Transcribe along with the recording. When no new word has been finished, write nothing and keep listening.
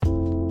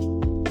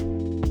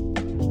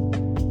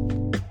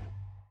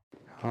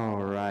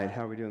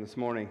How are we doing this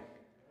morning?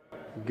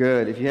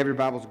 Good. If you have your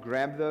Bibles,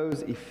 grab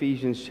those.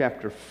 Ephesians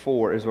chapter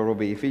 4 is where we'll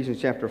be. Ephesians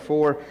chapter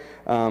 4.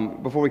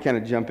 Before we kind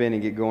of jump in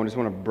and get going, I just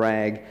want to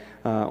brag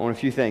on a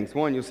few things.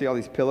 One, you'll see all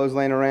these pillows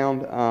laying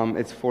around.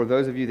 It's for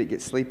those of you that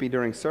get sleepy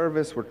during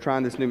service. We're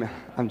trying this new...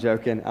 I'm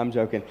joking.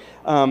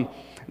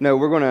 No,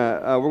 we're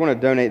gonna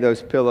donate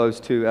those pillows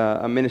to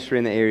a ministry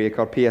in the area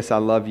called P.S. I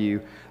Love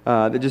You.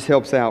 That just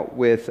helps out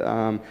with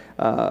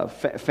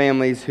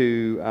families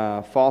who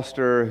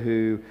foster,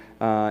 who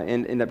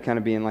end up kind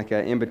of being like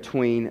an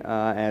in-between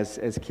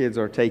as kids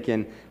are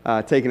taken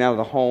out of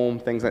the home,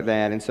 things like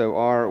that. And so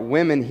our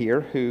women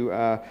here who,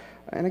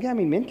 and again, I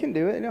mean, men can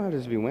do it. They don't have to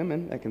just be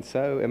women that can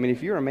sew. I mean,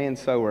 if you're a man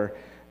sewer,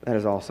 that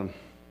is awesome.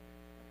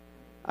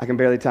 I can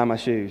barely tie my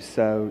shoes,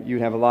 so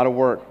you'd have a lot of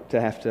work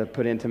to have to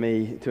put into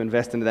me to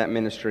invest into that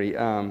ministry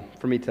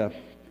for me to,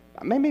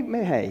 maybe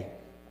hey,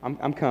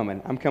 I'm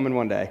coming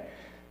one day.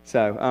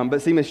 So,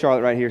 but see Miss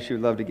Charlotte right here, she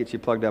would love to get you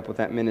plugged up with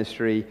that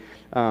ministry.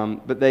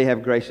 But they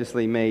have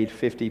graciously made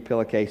 50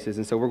 pillowcases,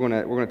 and so we're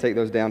gonna take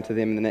those down to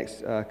them in the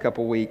next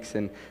couple weeks,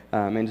 and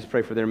just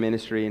pray for their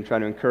ministry and try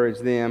to encourage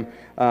them.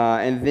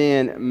 And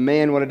then,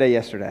 man, what a day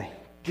yesterday!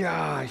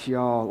 Gosh,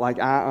 y'all, like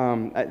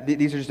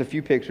these are just a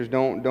few pictures.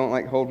 Don't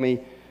like hold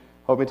me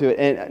to it.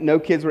 And no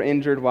kids were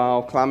injured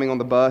while climbing on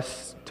the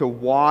bus to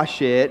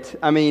wash it.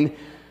 I mean.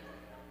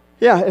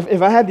 Yeah,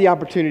 if I had the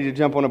opportunity to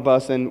jump on a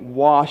bus and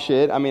wash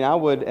it, I mean, I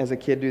would, as a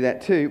kid, do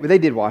that too. But they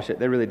did wash it.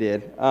 They really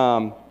did.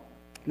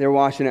 They're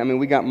washing it. I mean,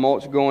 we got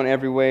mulch going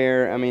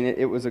everywhere. I mean,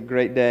 it was a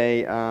great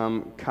day.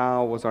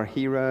 Kyle was our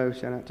hero.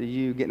 Shout out to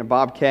you, getting a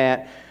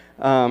Bobcat.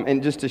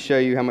 And just to show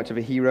you how much of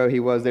a hero he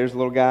was, there's a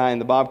little guy in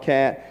the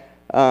Bobcat.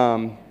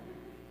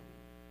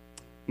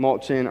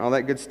 Mulching, all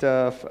that good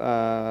stuff.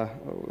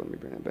 Let me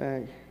bring it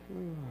back.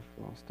 Oh,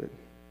 I've lost it.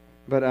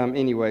 But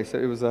anyway, so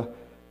it was a...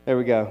 There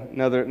we go.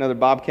 Another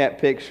Bobcat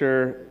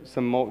picture,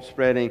 some mulch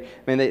spreading.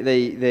 I mean,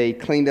 they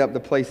cleaned up the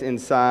place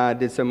inside,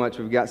 did so much.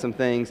 We've got some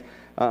things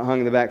hung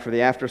in the back for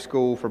the after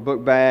school, for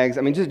book bags.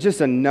 I mean,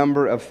 just a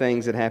number of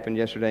things that happened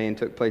yesterday and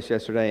took place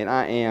yesterday. And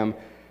I am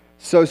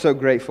so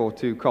grateful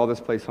to call this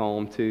place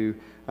home, to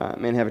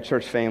have a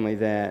church family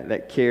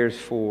that cares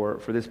for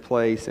this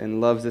place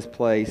and loves this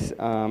place.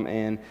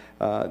 And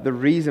the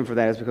reason for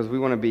that is because we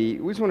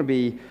just want to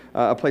be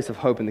a place of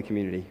hope in the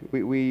community.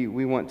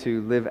 We want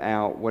to live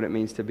out what it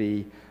means to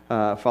be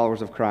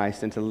followers of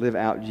Christ and to live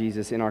out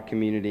Jesus in our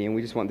community. And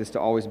we just want this to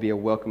always be a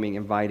welcoming,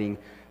 inviting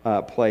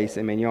place.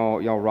 I mean,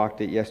 y'all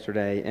rocked it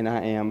yesterday, and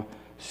I am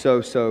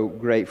so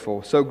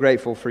grateful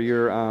for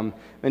your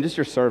and just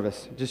your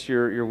service, just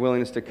your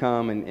willingness to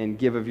come and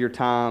give of your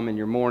time and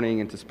your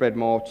morning and to spread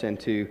mulch and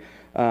to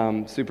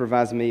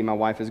supervise me. My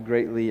wife is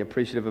greatly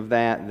appreciative of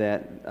that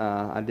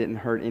I didn't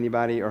hurt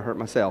anybody or hurt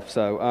myself.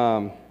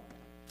 So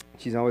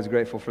she's always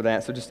grateful for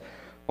that. So just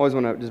always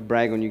want to just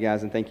brag on you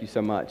guys and thank you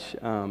so much.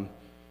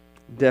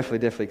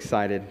 Definitely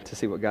excited to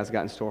see what God's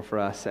got in store for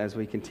us as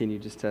we continue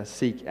just to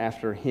seek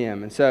after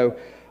Him. And so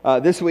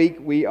this week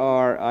we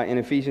are in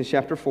Ephesians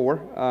chapter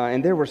 4,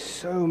 and there were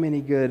so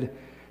many good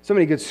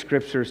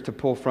scriptures to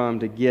pull from,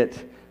 to get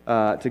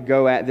to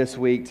go at this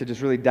week, to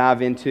just really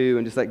dive into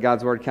and just let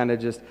God's Word kind of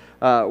just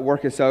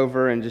work us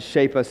over and just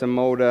shape us and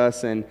mold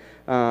us. And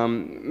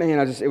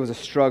it was a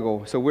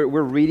struggle. So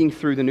we're reading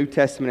through the New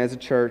Testament as a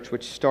church,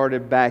 which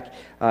started back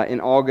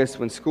in August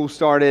when school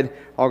started,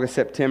 August,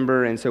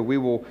 September. And so we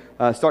will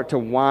start to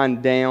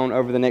wind down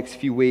over the next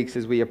few weeks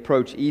as we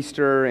approach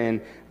Easter.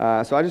 And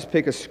so I just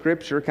pick a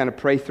scripture, kind of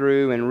pray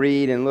through and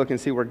read and look and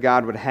see where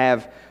God would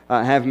have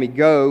me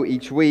go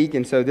each week.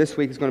 And so this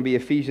week is going to be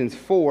Ephesians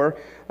 4.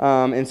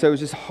 And so it was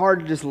just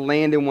hard to just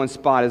land in one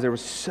spot as there were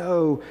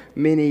so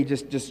many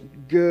just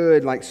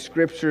good like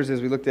scriptures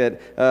as we looked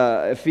at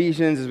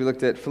Ephesians, as we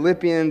looked at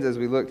Philippians, as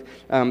we looked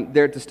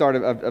there at the start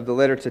of the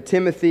letter to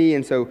Timothy.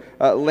 And so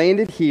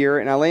landed here,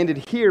 and I landed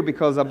here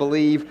because I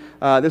believe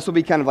this will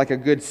be kind of like a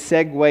good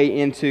segue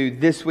into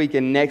this week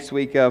and next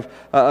week of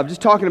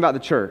just talking about the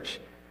church.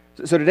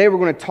 So today we're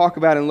going to talk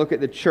about and look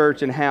at the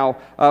church and how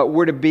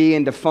we're to be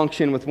and to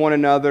function with one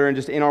another and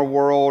just in our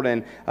world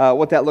and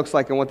what that looks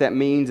like and what that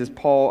means as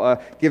Paul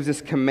gives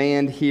us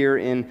command here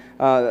in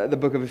the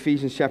book of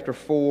Ephesians chapter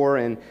 4.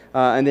 And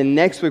then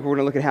next week we're going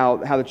to look at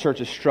how the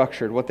church is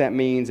structured, what that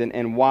means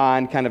and why,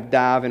 and kind of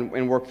dive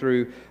and work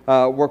through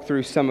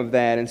some of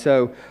that. And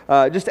so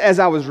just as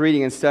I was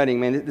reading and studying,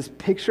 man, this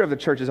picture of the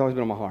church has always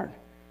been on my heart.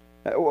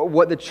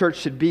 What the church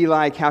should be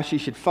like, how she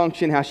should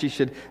function, how she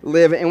should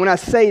live. And when I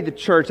say the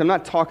church, I'm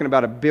not talking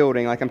about a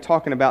building, like I'm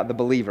talking about the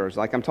believers,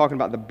 like I'm talking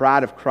about the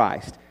bride of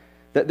Christ,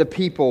 the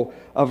people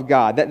of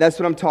God. That's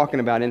what I'm talking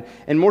about.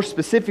 And more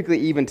specifically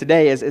even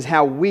today is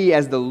how we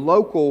as the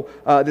local,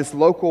 this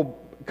local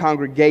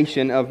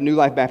congregation of New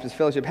Life Baptist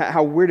Fellowship,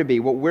 how we're to be,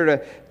 what we're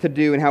to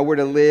do, and how we're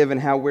to live,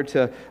 and how we're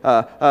to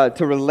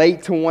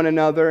relate to one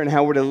another, and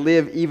how we're to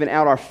live even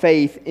out our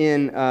faith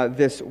in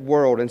this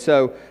world. And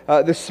so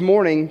this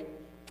morning,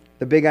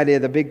 the big idea,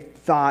 the big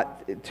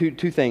thought, two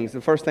things. The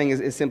first thing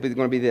is simply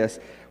going to be this.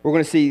 We're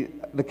going to see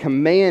the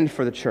command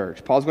for the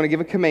church. Paul's going to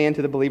give a command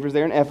to the believers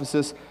there in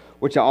Ephesus.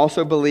 which I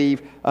also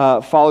believe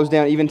follows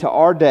down even to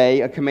our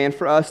day, a command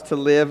for us to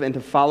live and to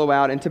follow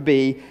out and to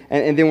be.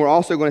 And then we're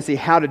also going to see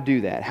how to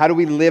do that. How do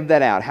we live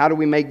that out? How do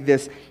we make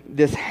this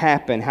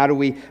happen? How do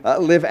we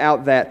live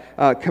out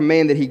that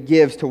command that he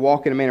gives to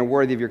walk in a manner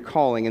worthy of your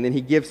calling? And then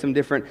he gives some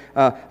different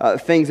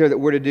things there that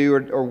we're to do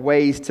or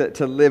ways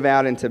to live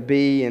out and to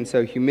be. And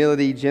so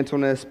humility,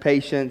 gentleness,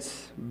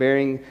 patience,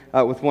 bearing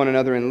with one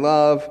another in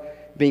love,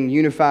 being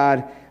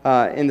unified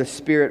in the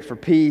Spirit for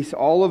peace.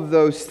 All of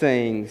those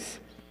things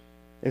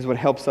is what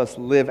helps us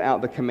live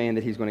out the command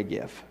that he's going to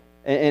give.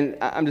 And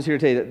I'm just here to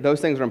tell you that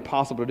those things are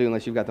impossible to do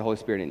unless you've got the Holy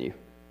Spirit in you.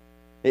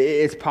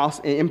 It's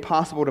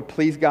impossible to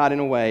please God in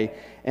a way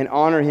and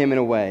honor him in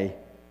a way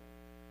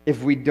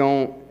if we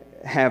don't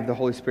have the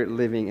Holy Spirit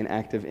living and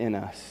active in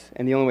us.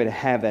 And the only way to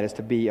have that is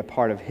to be a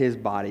part of his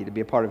body, to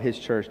be a part of his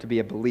church, to be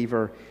a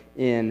believer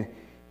in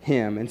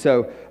him. And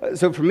so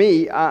for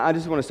me, I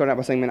just want to start out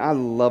by saying, man, I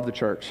love the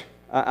church.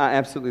 I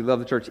absolutely love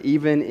the church,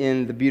 even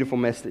in the beautiful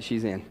mess that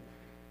she's in.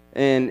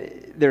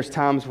 And there's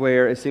times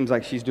where it seems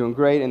like she's doing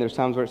great, and there's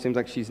times where it seems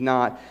like she's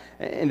not.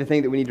 And the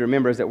thing that we need to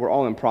remember is that we're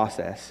all in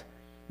process.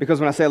 Because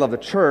when I say I love the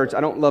church,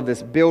 I don't love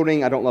this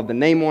building. I don't love the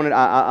name on it.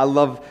 I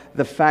love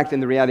the fact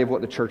and the reality of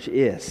what the church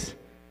is.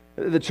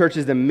 The church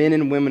is the men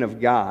and women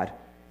of God.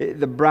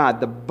 The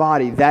bride, the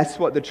body, that's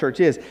what the church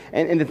is.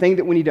 And the thing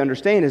that we need to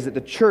understand is that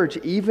the church,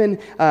 even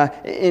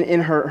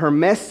in her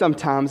mess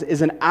sometimes,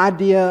 is an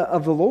idea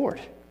of the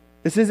Lord.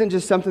 This isn't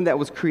just something that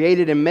was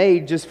created and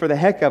made just for the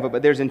heck of it,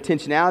 but there's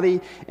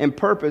intentionality and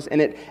purpose, and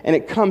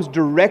it comes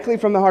directly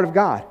from the heart of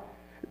God.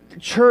 The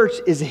church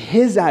is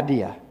his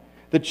idea.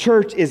 The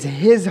church is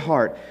his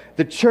heart.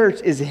 The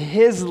church is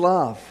his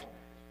love.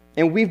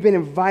 And we've been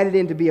invited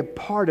in to be a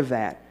part of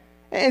that.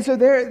 And so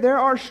there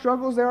are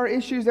struggles, there are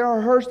issues, there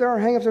are hurts, there are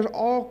hang-ups, there's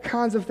all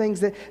kinds of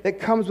things that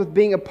comes with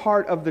being a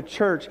part of the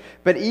church.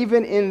 But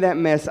even in that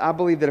mess, I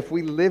believe that if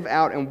we live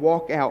out and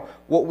walk out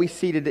what we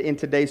see in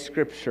today's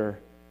scripture,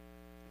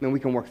 then we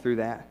can work through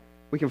that.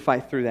 We can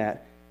fight through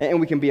that.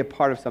 And we can be a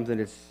part of something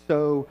that's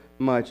so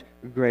much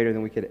greater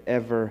than we could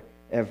ever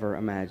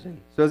imagine.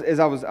 So as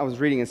I was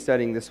reading and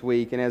studying this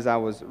week, and as I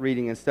was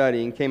reading and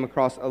studying, came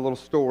across a little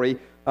story,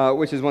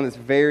 which is one that's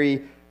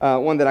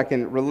one that I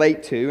can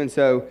relate to. And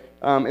so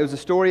it was a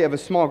story of a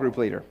small group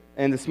leader.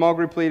 And the small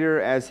group leader,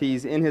 as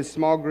he's in his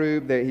small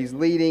group that he's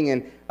leading,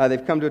 and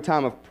they've come to a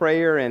time of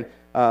prayer, and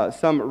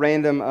some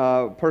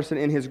random person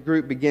in his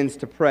group begins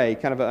to pray.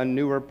 Kind of a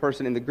newer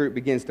person in the group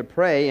begins to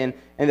pray, and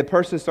the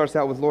person starts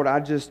out with, Lord, I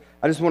just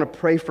want to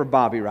pray for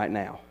Bobby right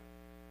now.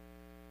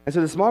 And so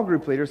the small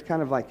group leader is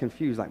kind of like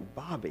confused, like,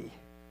 Bobby?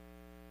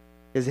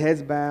 His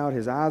head's bowed,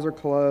 his eyes are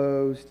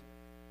closed.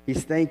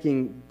 He's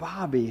thinking,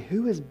 Bobby,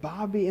 who is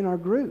Bobby in our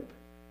group?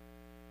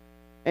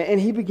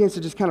 And he begins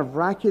to just kind of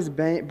rack his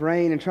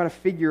brain and try to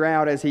figure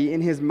out, as he,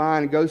 in his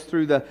mind, goes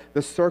through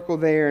the circle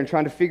there and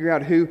trying to figure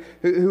out who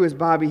is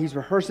Bobby. He's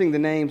rehearsing the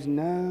names,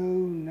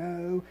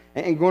 no,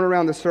 and going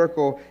around the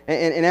circle.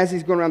 And as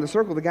he's going around the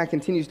circle, the guy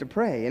continues to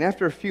pray. And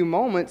after a few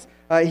moments,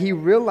 he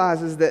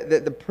realizes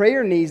that the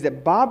prayer needs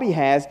that Bobby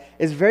has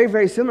is very,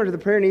 very similar to the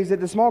prayer needs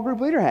that the small group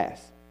leader has.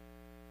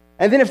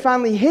 And then it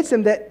finally hits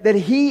him that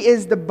he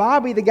is the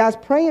Bobby the guy's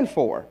praying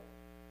for.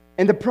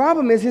 And the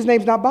problem is his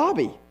name's not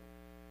Bobby.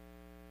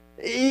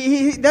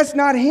 That's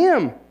not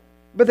him.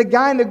 But the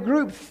guy in the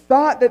group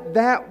thought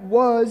that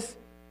was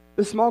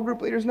the small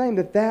group leader's name,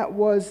 that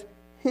was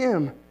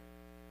him.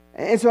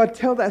 And so I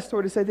tell that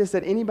story to say this,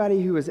 that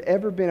anybody who has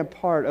ever been a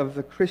part of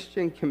the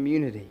Christian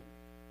community,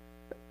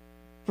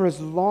 for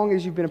as long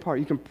as you've been a part,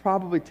 you can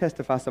probably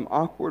testify some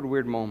awkward,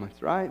 weird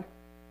moments, right?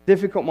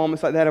 Difficult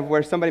moments like that of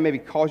where somebody maybe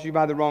calls you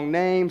by the wrong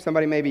name,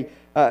 somebody maybe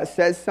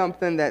says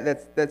something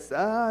that's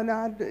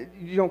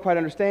you don't quite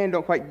understand,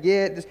 don't quite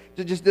get,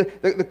 just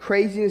the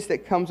craziness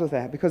that comes with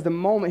that. Because the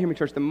moment, hear me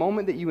church, the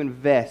moment that you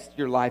invest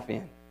your life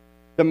in,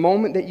 the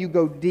moment that you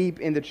go deep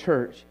in the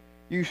church,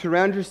 you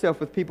surround yourself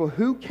with people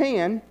who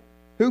can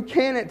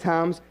at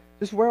times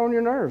just wear on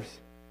your nerves,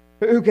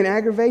 who can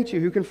aggravate you,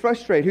 who can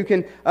frustrate, who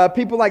can,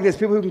 people like this,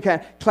 people who can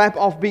kind of clap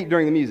off beat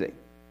during the music.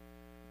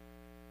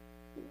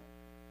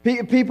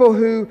 People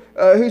who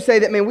say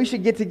that, man, we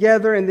should get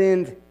together, and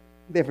then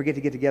they forget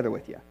to get together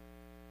with you.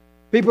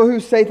 People who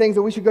say things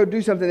that we should go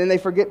do something, and they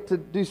forget to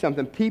do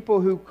something.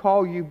 People who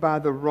call you by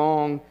the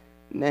wrong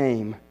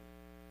name.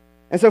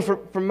 And so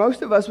for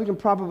most of us, we can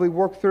probably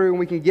work through, and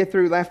we can get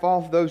through, laugh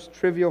off those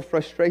trivial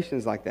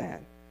frustrations like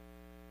that.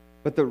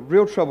 But the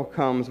real trouble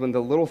comes when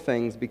the little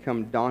things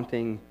become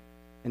daunting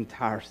and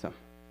tiresome.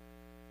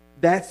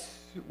 That's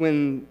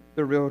when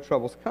the real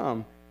troubles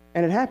come.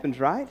 And it happens,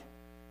 right?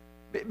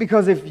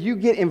 Because if you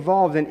get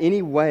involved in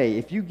any way,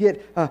 if you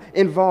get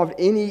involved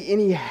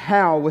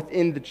anyhow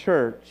within the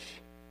church,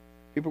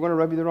 people are going to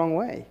rub you the wrong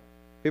way.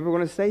 People are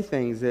going to say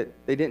things that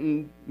they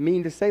didn't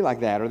mean to say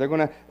like that, or they're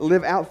going to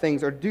live out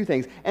things or do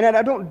things. And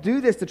I don't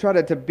do this to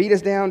try to beat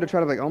us down, to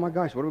try to like, oh my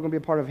gosh, what are we going to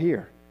be a part of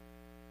here?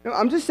 No,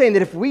 I'm just saying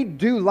that if we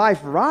do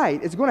life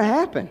right, it's going to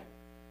happen.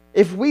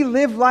 If we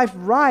live life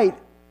right,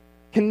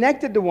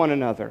 connected to one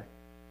another,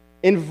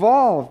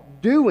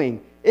 involved,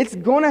 doing, it's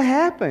going to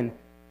happen.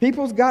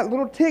 People's got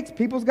little ticks.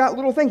 People's got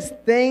little things.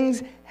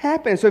 Things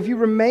happen. So if you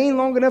remain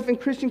long enough in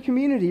Christian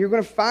community, you're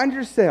going to find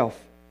yourself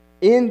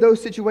in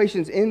those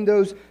situations, in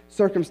those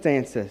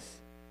circumstances.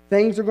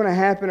 Things are going to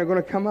happen, are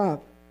going to come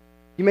up.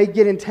 You may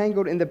get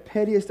entangled in the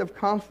pettiest of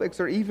conflicts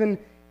or even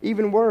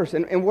worse.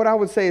 And what I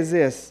would say is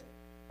this,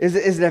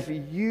 is that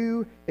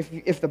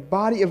if the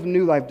body of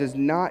New Life does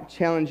not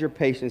challenge your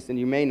patience, then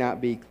you may not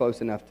be close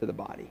enough to the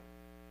body.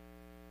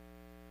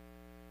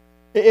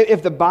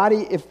 If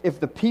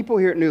the people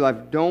here at New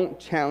Life don't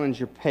challenge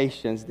your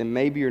patience, then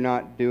maybe you're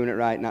not doing it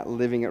right, not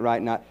living it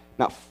right, not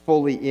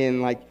fully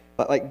in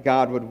like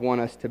God would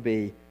want us to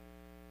be.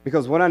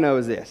 Because what I know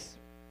is this,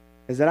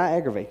 is that I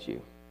aggravate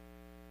you.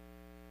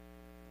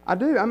 I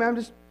do. I mean, I'm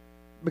just,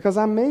 because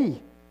I'm me.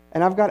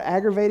 And I've got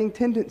aggravating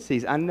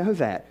tendencies. I know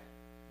that.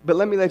 But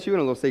let me let you in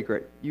a little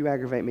secret. You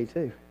aggravate me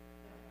too.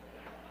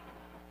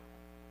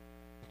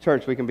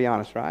 Church, we can be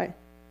honest, right?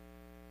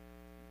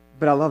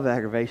 But I love the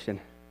aggravation.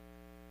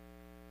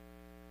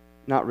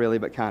 Not really,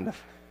 but kind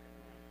of.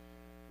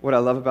 What I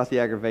love about the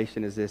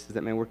aggravation is this, is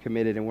that, man, we're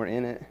committed and we're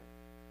in it.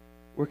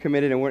 We're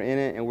committed and we're in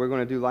it, and we're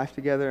going to do life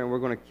together, and we're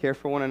going to care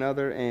for one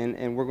another,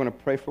 and we're going to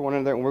pray for one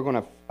another, and we're going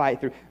to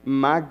fight through.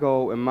 My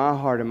goal and my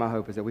heart and my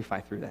hope is that we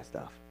fight through that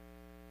stuff.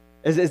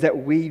 Is that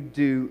we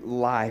do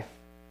life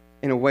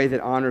in a way that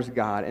honors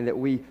God, and that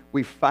we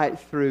fight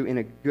through in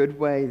a good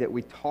way, that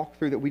we talk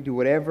through, that we do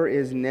whatever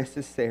is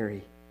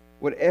necessary.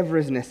 Whatever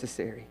is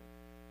necessary.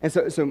 And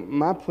so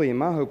my plea and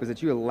my hope is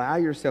that you allow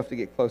yourself to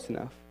get close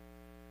enough.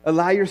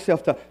 Allow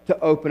yourself to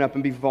open up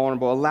and be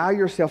vulnerable. Allow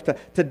yourself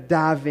to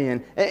dive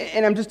in.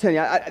 And I'm just telling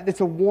you, it's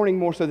a warning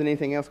more so than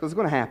anything else, because it's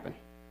going to happen.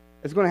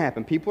 It's going to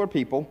happen. People are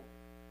people,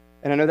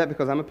 and I know that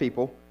because I'm a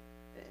people,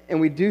 and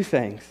we do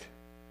things.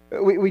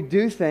 We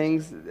do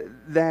things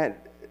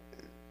that,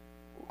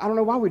 I don't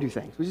know why we do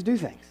things. We just do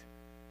things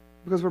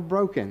because we're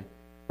broken.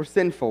 We're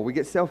sinful. We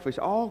get selfish.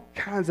 All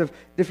kinds of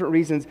different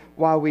reasons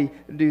why we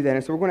do that.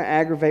 And so we're going to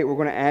aggravate. We're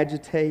going to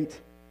agitate.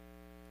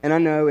 And I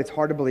know it's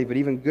hard to believe, but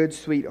even good,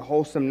 sweet,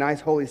 wholesome,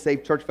 nice, holy,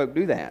 safe church folk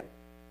do that.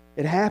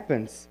 It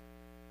happens.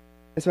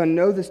 And so I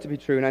know this to be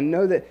true, and I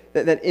know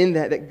that in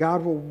that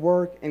God will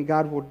work and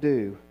God will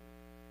do.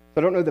 So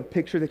I don't know the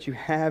picture that you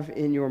have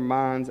in your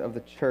minds of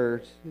the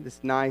church, this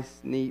nice,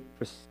 neat,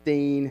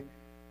 pristine,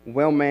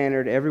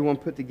 well-mannered, everyone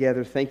put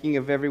together, thinking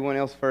of everyone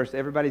else first,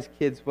 everybody's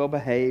kids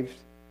well-behaved,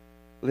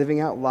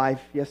 living out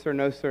life, yes or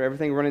no, sir,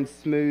 everything running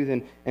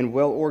smooth and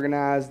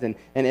well-organized, and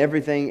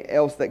everything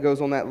else that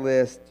goes on that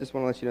list. Just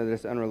want to let you know that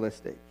it's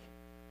unrealistic,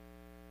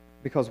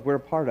 because we're a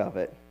part of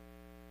it.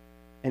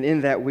 And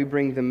in that, we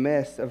bring the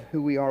mess of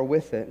who we are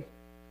with it.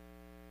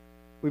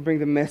 We bring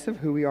the mess of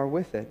who we are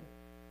with it.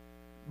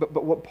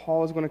 But what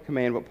Paul is going to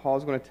command, what Paul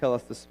is going to tell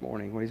us this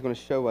morning, what he's going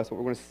to show us, what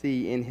we're going to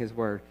see in his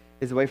word,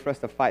 is a way for us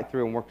to fight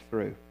through and work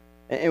through.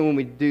 And when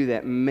we do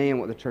that, man,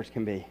 what the church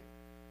can be.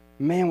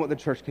 Man, what the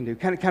church can do.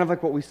 Kind of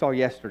like what we saw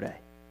yesterday.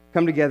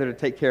 Come together to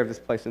take care of this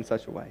place in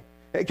such a way.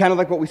 Kind of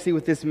like what we see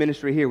with this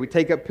ministry here. We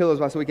take up pillows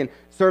so we can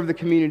serve the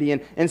community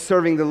and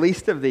serving the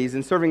least of these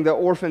and serving the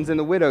orphans and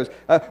the widows.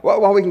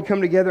 While we can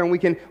come together and we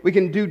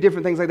can do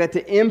different things like that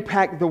to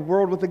impact the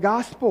world with the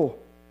gospel.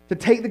 To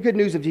take the good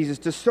news of Jesus,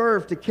 to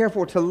serve, to care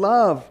for, to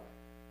love.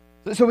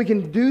 So we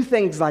can do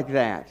things like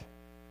that.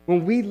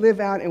 When we live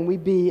out and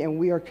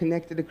we are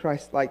connected to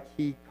Christ like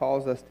he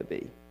calls us to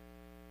be.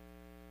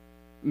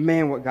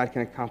 Man, what God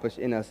can accomplish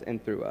in us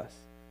and through us.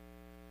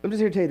 I'm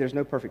just here to tell you there's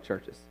no perfect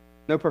churches.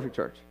 No perfect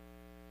church.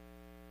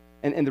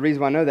 And the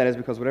reason why I know that is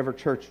because whatever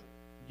church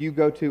you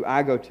go to,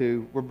 I go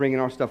to, we're bringing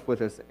our stuff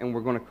with us, and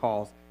we're going to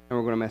cause, and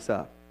we're going to mess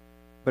up.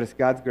 But it's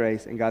God's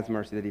grace and God's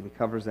mercy that even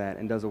covers that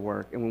and does a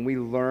work. And when we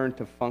learn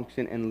to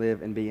function and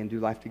live and be and do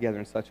life together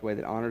in such a way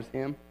that honors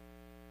him,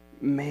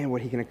 man,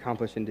 what he can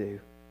accomplish and do.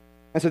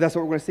 And so that's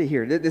what we're going to see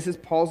here. This is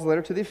Paul's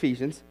letter to the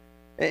Ephesians.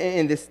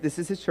 And this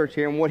is his church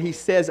here. And what he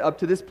says up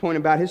to this point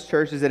about his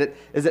church is that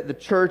the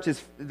church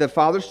is the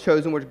Father's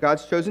chosen, we're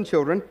God's chosen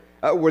children.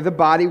 We're the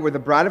body, we're the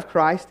bride of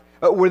Christ.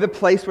 We're the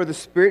place where the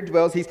Spirit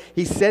dwells.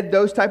 He said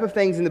those type of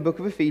things in the book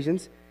of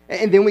Ephesians.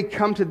 And then we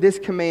come to this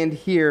command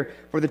here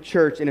for the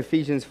church in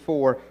Ephesians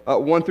 4,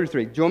 1 through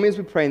 3. Join me as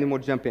we pray, and then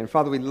we'll jump in.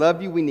 Father, we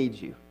love you. We need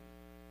you.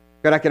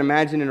 God, I can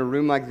imagine in a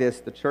room like this,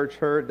 the church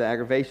hurt, the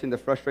aggravation, the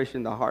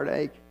frustration, the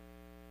heartache.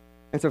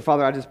 And so,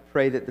 Father, I just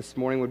pray that this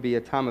morning would be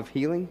a time of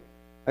healing,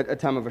 a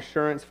time of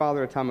assurance,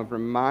 Father, a time of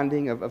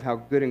reminding of how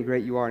good and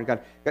great you are. And God,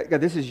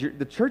 this is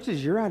the church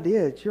is your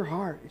idea. It's your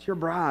heart. It's your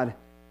bride,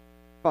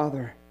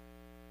 Father.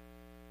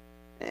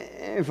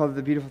 And, Father,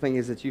 the beautiful thing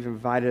is that you've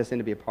invited us in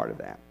to be a part of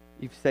that.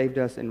 You've saved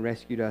us and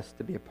rescued us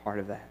to be a part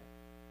of that.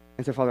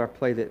 And so, Father, I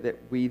pray that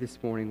we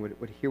this morning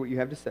would hear what you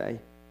have to say.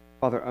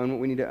 Father, own what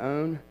we need to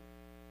own.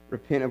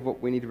 Repent of what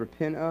we need to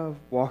repent of.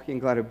 Walk in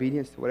glad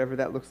obedience to whatever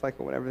that looks like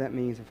or whatever that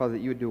means. And, Father, that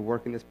you would do a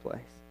work in this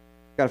place.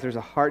 God, if there's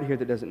a heart here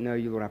that doesn't know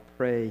you, Lord, I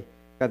pray,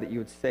 God, that you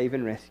would save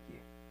and rescue.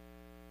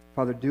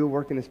 Father, do a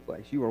work in this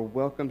place. You are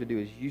welcome to do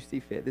as you see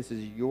fit. This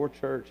is your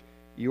church,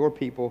 your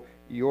people,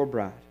 your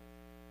bride.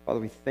 Father,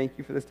 we thank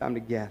you for this time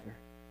together. And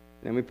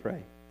then we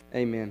pray.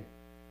 Amen.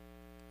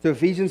 So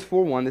Ephesians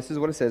 4:1, this is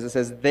what it says. It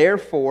says,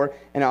 therefore,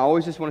 and I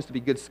always just want us to be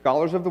good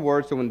scholars of the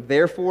word, so when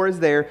therefore is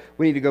there,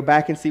 we need to go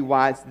back and see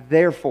why it's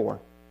therefore.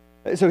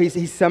 So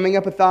he's summing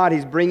up a thought.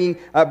 He's bringing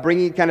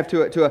kind of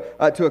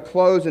to a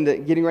close and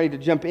getting ready to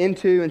jump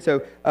into. And so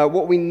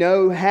what we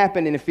know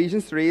happened in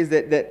Ephesians 3 is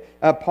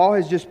that Paul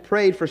has just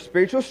prayed for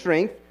spiritual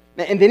strength.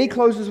 And then he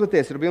closes with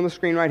this. It'll be on the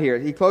screen right here.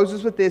 He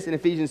closes with this in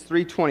Ephesians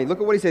 3:20. Look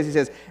at what he says. He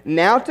says,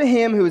 now to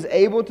him who is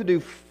able to do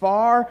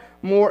far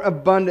more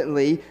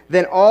abundantly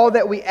than all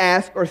that we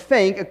ask or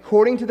think,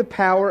 according to the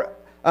power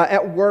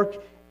at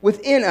work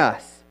within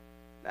us.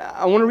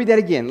 I want to read that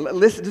again.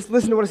 Just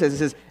listen to what it says. It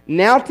says,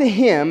 now to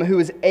him who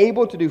is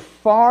able to do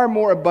far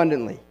more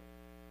abundantly.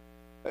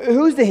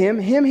 Who's the him?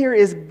 Him here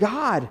is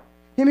God.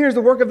 Him here is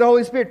the work of the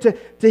Holy Spirit.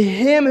 To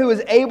him who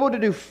is able to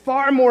do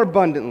far more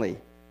abundantly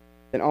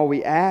than all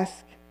we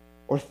ask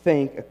or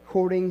think,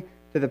 according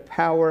to the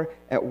power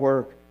at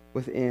work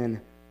within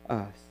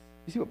us.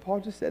 You see what Paul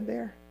just said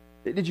there?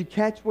 Did you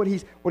catch what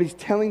he's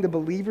telling the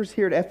believers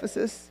here at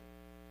Ephesus?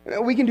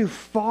 We can do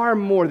far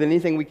more than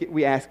anything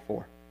we ask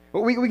for.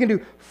 We can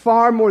do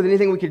far more than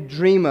anything we could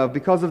dream of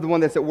because of the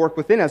one that's at work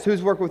within us.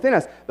 Who's work within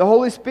us? The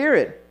Holy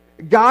Spirit.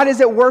 God is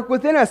at work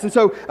within us, and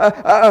so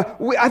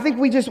I think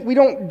we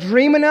don't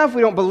dream enough,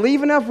 we don't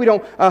believe enough, we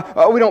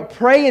don't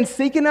pray and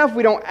seek enough,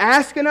 we don't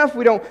ask enough,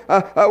 we don't.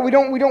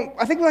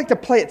 I think we like to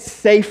play it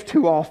safe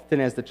too often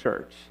as the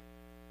church.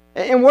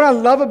 And what I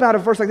love about a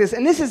verse like this,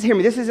 and hear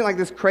me, this isn't like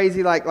this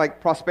crazy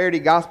like prosperity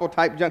gospel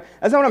type junk.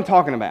 That's not what I'm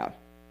talking about.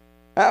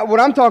 What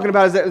I'm talking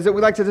about is that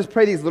we like to just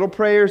pray these little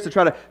prayers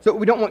so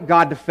we don't want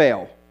God to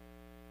fail.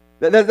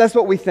 That's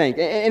what we think.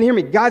 And hear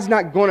me, God's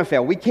not going to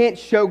fail. We can't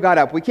show God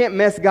up. We can't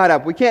mess God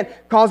up. We can't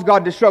cause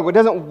God to struggle. It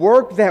doesn't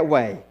work that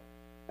way.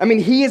 I mean,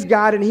 He is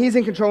God and He's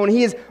in control and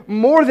He is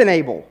more than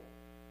able.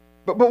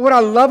 But what I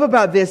love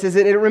about this is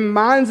that it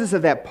reminds us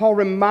of that. Paul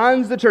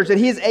reminds the church that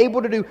He is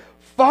able to do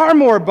far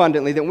more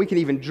abundantly than we can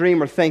even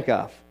dream or think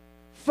of.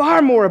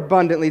 Far more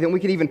abundantly than we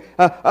can even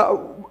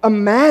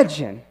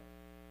imagine.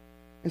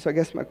 And so I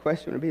guess my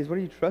question would be is, what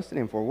are you trusting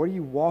Him for? What are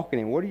you walking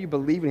in? What are you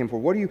believing Him for?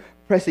 What are you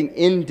pressing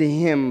into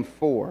Him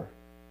for?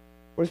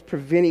 What is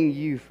preventing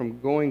you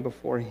from going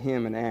before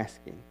Him and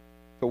asking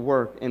to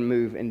work and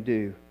move and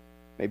do?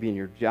 Maybe in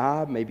your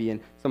job, maybe in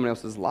someone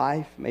else's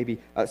life, maybe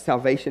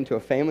salvation to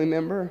a family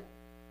member.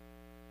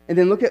 And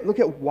then look at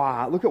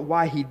why. Look at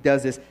why He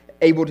does this,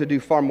 able to do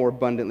far more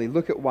abundantly.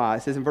 Look at why.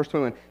 It says in verse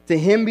 21, to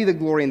Him be the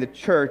glory in the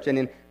church and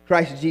in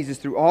Christ Jesus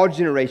through all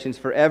generations,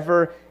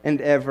 forever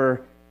and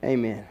ever.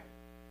 Amen.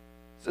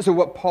 So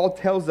what Paul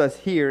tells us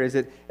here is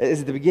at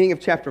the beginning of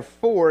chapter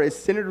 4 is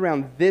centered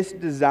around this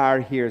desire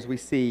here as we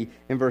see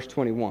in verse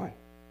 21.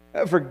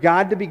 For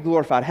God to be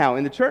glorified. How?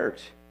 In the church.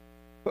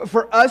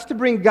 For us to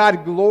bring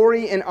God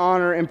glory and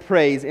honor and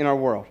praise in our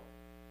world.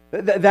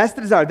 That's the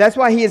desire. That's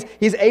why He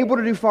is able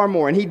to do far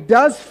more. And He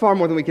does far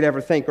more than we could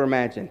ever think or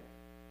imagine.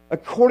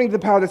 According to the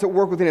power that's at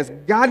work within us,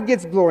 God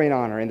gets glory and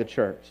honor in the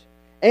church.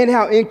 And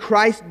how? In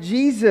Christ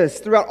Jesus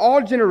throughout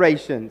all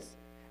generations.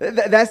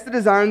 That's the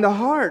desire in the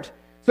heart.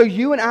 So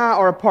you and I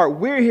are a part.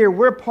 We're here.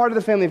 We're part of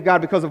the family of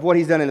God because of what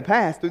He's done in the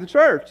past through the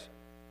church.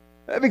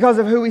 Because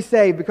of who He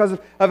saved. Because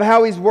of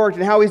how He's worked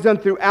and how He's done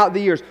throughout the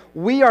years.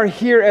 We are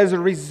here as a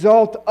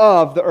result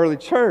of the early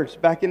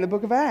church back in the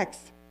book of Acts.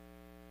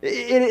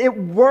 It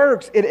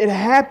works. It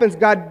happens.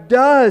 God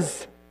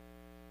does.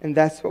 And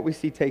that's what we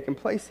see taking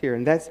place here.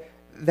 And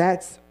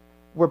that's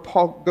where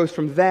Paul goes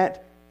from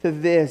that to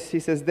this. He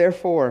says,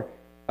 therefore,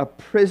 a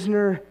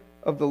prisoner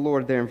of the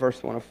Lord there in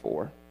verse 1 of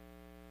 4.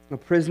 A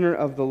prisoner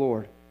of the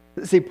Lord.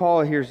 See,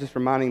 Paul here is just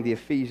reminding the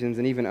Ephesians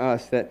and even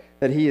us that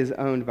he is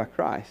owned by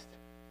Christ.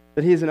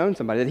 That he doesn't own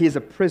somebody. That he is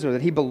a prisoner.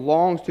 That he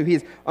belongs to, he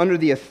is under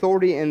the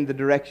authority and the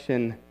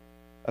direction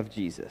of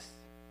Jesus.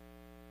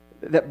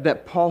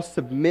 That Paul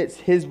submits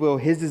his will,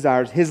 his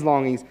desires, his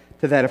longings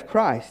to that of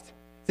Christ.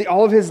 See,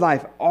 all of his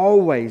life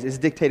always is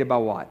dictated by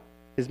what?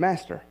 His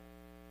master.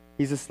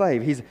 He's a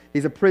slave.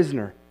 He's a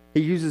prisoner.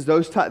 He uses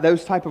those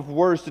type of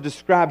words to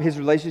describe his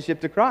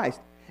relationship to Christ.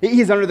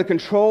 He's under the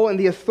control and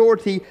the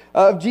authority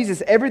of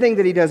Jesus. Everything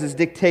that he does is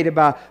dictated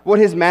by what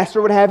his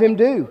master would have him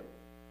do.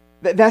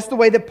 That's the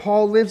way that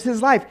Paul lives his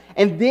life.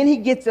 And then he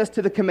gets us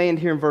to the command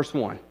here in verse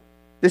 1.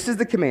 This is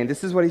the command.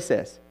 This is what he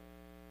says.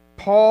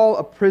 Paul,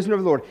 a prisoner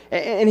of the Lord.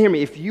 And hear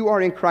me, if you are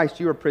in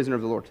Christ, you are a prisoner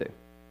of the Lord too.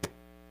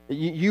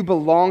 You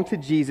belong to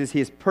Jesus. He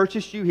has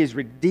purchased you. He has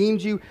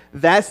redeemed you.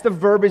 That's the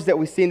verbiage that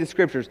we see in the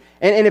Scriptures.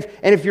 And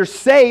if you're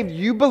saved,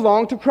 you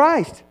belong to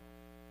Christ.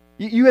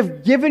 You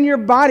have given your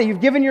body,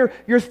 you've given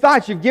your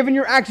thoughts, you've given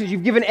your actions,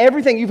 you've given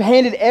everything, you've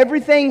handed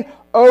everything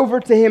over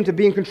to Him to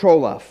be in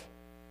control of.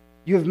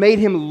 You have made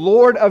Him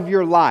Lord of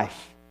your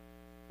life.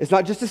 It's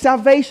not just a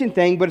salvation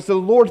thing, but it's a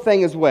Lord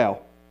thing as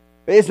well.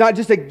 It's not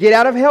just a get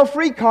out of hell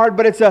free card,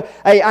 but it's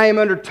I am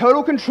under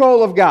total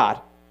control of God.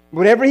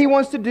 Whatever He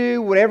wants to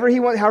do, however He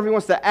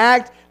wants to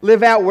act,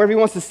 live out, wherever He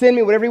wants to send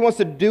me, whatever He wants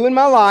to do in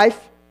my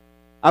life,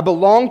 I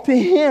belong to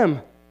Him.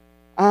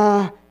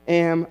 I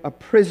am a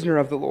prisoner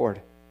of the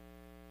Lord.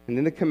 and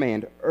then the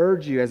command,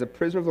 urge you as a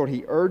prisoner of the Lord.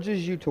 He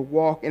urges you to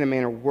walk in a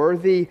manner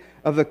worthy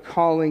of the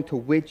calling to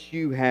which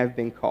you have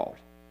been called.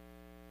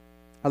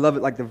 I love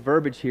it, like the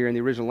verbiage here in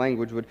the original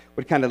language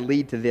would kind of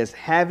lead to this,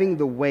 having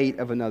the weight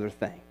of another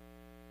thing.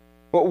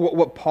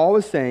 What Paul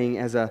is saying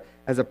as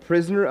a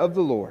prisoner of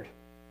the Lord,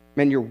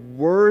 man, you're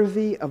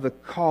worthy of the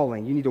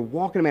calling. You need to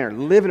walk in a manner,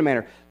 live in a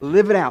manner,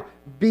 live it out,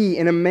 be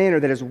in a manner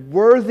that is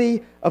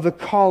worthy of the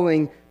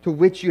calling to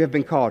which you have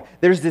been called.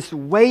 There's this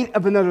weight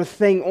of another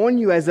thing on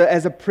you as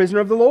a prisoner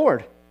of the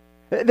Lord.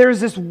 There's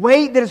this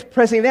weight that is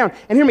pressing down.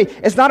 And hear me,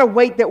 it's not a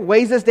weight that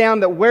weighs us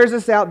down, that wears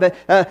us out,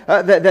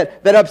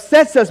 that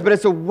upsets us, but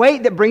it's a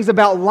weight that brings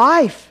about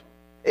life.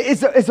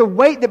 It's a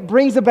weight that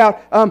brings about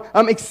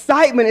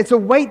excitement. It's a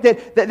weight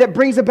that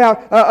brings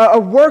about a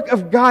work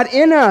of God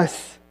in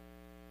us.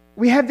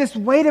 We have this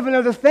weight of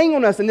another thing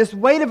on us, and this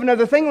weight of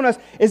another thing on us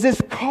is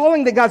this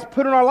calling that God's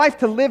put in our life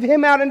to live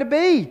Him out and to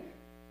be.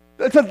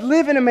 To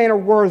live in a manner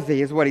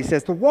worthy is what he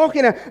says. To walk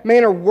in a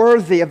manner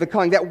worthy of the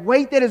calling. That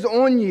weight that is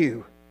on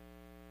you.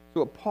 So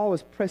what Paul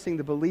is pressing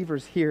the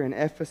believers here in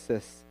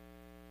Ephesus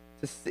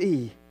to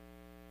see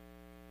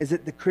is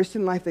that the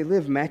Christian life they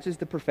live matches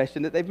the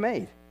profession that they've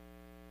made.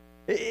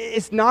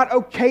 It's not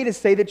okay to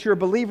say that you're a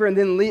believer and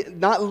then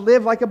not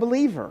live like a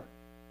believer.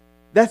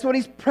 That's what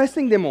he's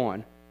pressing them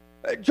on.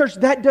 Church,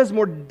 that does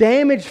more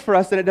damage for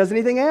us than it does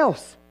anything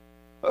else.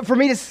 For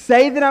me to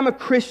say that I'm a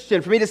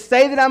Christian, for me to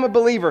say that I'm a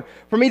believer,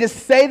 for me to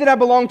say that I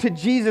belong to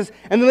Jesus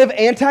and live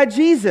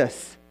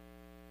anti-Jesus,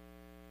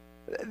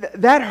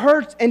 that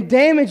hurts and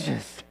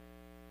damages.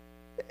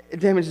 It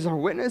damages our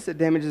witness. It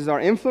damages our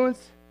influence.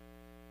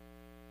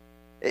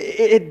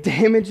 It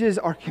damages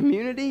our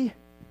community.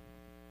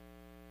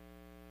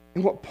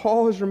 And what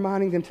Paul is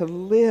reminding them to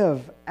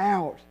live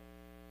out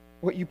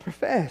what you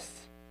profess.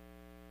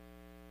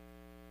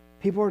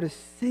 People are to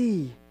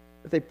see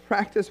that they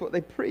practice what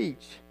they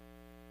preach.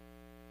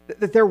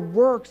 That their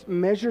works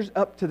measures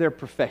up to their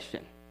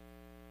profession.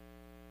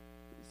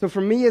 So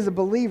for me as a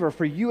believer,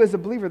 for you as a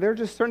believer, there are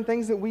just certain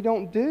things that we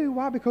don't do.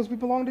 Why? Because we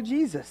belong to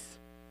Jesus.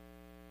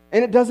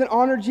 And it doesn't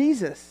honor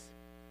Jesus.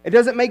 It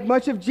doesn't make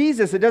much of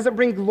Jesus. It doesn't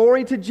bring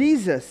glory to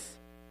Jesus.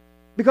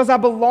 Because I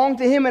belong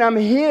to Him and I'm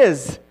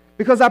His.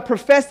 Because I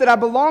profess that I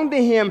belong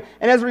to Him.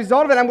 And as a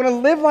result of it, I'm going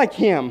to live like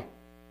Him.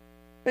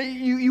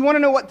 You want to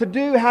know what to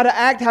do, how to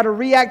act, how to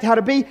react, how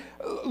to be?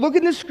 Look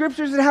in the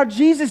Scriptures and how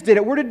Jesus did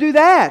it. We're to do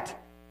that.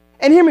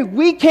 And hear me,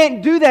 we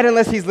can't do that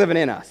unless He's living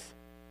in us.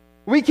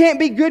 We can't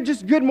be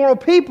just good moral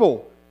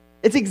people.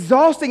 It's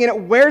exhausting and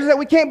it wears us out.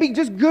 We can't be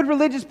just good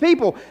religious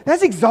people.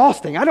 That's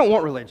exhausting. I don't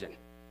want religion.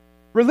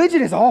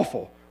 Religion is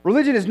awful.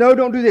 Religion is no,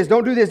 don't do this,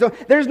 don't do this.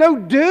 There's no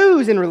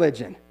do's in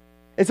religion.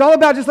 It's all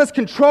about just let's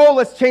control,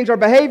 let's change our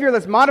behavior,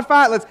 let's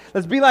modify it,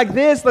 let's be like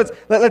this,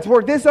 let's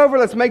work this over,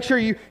 let's make sure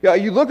you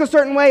look a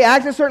certain way,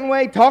 act a certain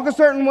way, talk a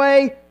certain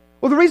way.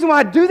 Well, the reason why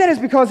I do that is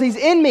because He's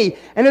in me.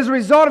 And as a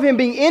result of Him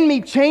being in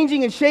me,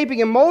 changing and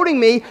shaping and molding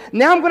me,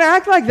 now I'm going to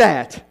act like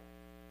that.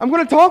 I'm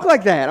going to talk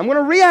like that. I'm going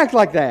to react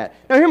like that.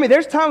 Now, hear me,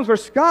 there's times where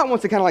Scott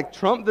wants to kind of like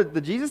trump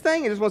the Jesus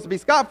thing and just wants to be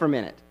Scott for a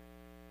minute.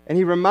 And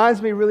he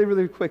reminds me really,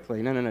 really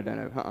quickly,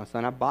 no,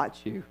 son, I bought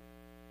you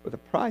with a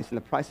price, and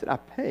the price that I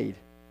paid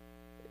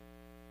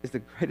is the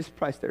greatest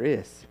price there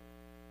is.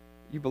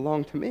 You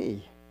belong to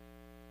me.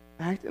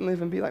 Act and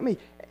live and be like me.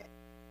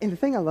 And the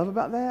thing I love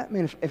about that,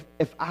 man,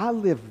 if I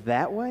live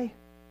that way,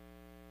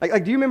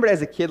 like do you remember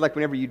as a kid, like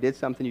whenever you did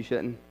something you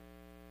shouldn't,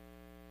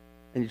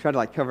 and you tried to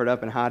like cover it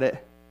up and hide it?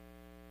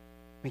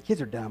 I mean,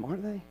 kids are dumb,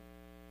 aren't they?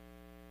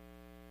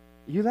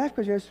 You laugh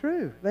because it's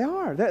true. They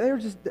are.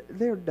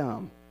 They're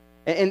dumb.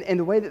 And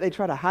the way that they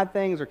try to hide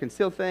things or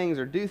conceal things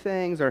or do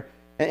things and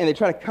they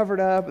try to cover it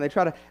up and they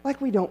try to, like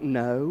we don't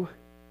know.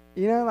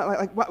 You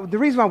know, the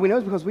reason why we know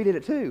is because we did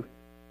it too.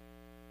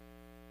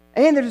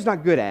 And they're just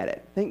not good at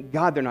it. Thank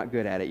God they're not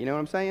good at it. You know what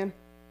I'm saying?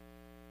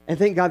 And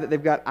thank God that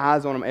they've got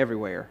eyes on them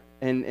everywhere.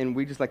 And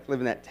we just like live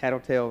in that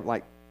tattletale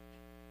like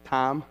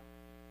time.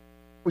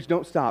 Which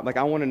don't stop. Like,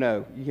 I want to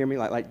know. You hear me?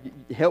 Like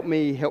help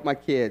me, help my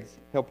kids,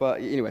 help,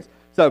 anyways.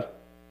 So,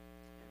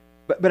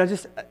 but I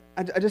just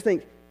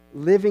think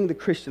living the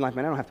Christian life,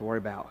 man, I don't have to worry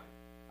about.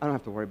 I don't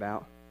have to worry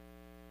about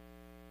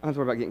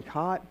getting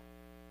caught.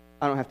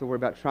 I don't have to worry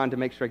about trying to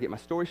make sure I get my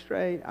story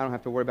straight. I don't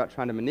have to worry about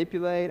trying to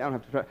manipulate. I don't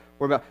have to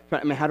worry about,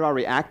 how do I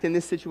react in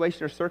this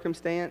situation or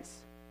circumstance?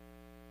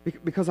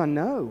 Because I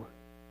know.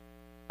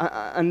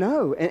 I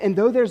know. And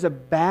though there's a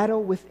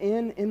battle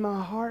within in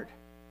my heart,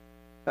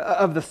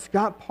 of the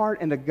Scott part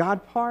and the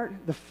God part,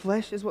 the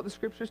flesh is what the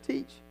Scriptures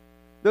teach.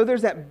 Though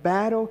there's that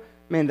battle,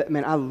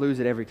 man, I lose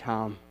it every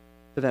time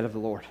to that of the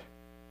Lord.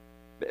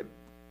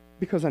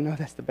 Because I know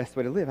that's the best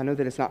way to live. I know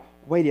that it's not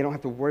weighty. I don't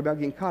have to worry about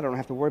getting caught. I don't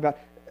have to worry about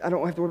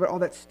all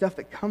that stuff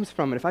that comes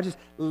from it. If I just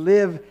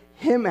live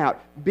Him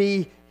out,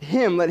 be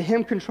Him, let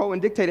Him control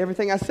and dictate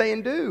everything I say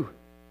and do.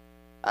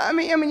 I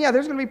mean, yeah,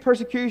 there's going to be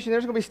persecution.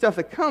 There's going to be stuff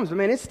that comes. But,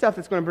 man, it's stuff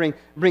that's going to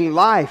bring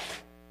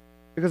life.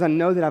 Because I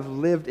know that I've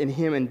lived in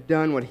Him and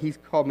done what He's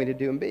called me to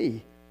do and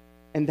be.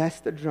 And that's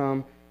the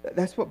drum.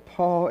 That's what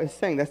Paul is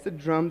saying. That's the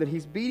drum that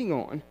he's beating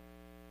on.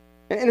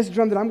 And it's a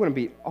drum that I'm going to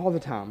beat all the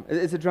time.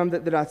 It's a drum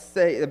that I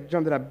say, a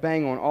drum that I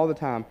bang on all the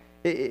time,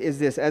 is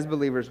this: as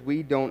believers,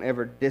 we don't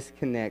ever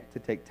disconnect to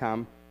take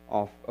time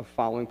off of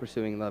following,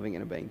 pursuing, loving,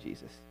 and obeying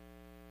Jesus.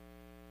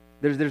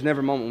 There's never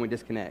a moment when we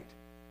disconnect.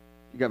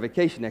 You got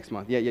vacation next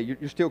month. Yeah,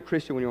 you're still a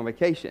Christian when you're on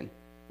vacation.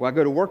 Well, I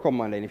go to work on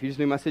Monday, and if you just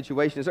knew my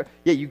situation,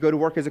 yeah, you go to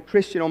work as a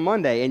Christian on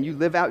Monday, and you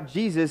live out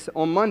Jesus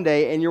on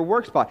Monday in your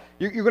work spot.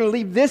 You're going to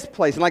leave this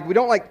place, and we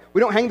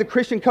don't hang the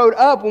Christian code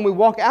up when we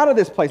walk out of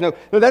this place. No,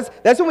 that's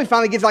when we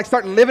finally get to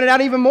start living it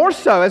out even more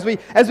so as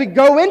we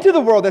go into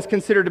the world that's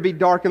considered to be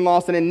dark and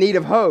lost and in need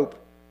of hope.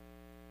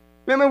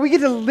 Man, we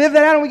get to live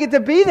that out, and we get to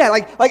be that.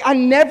 Like I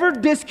never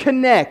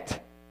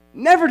disconnect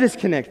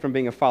from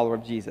being a follower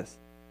of Jesus.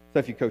 So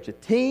if you coach a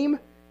team,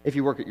 if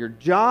you work at your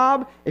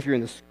job, if you're in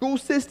the school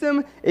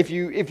system, if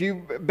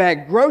you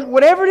bag groceries,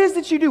 whatever it is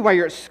that you do while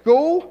you're at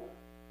school,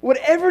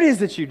 whatever it is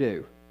that you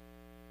do,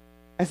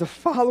 as a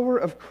follower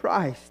of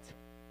Christ,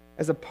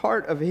 as a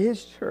part of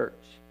His church,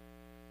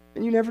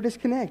 and you never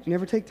disconnect. You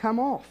never take time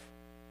off.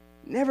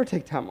 Never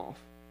take time off.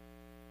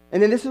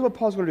 And then this is what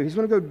Paul's going to do. He's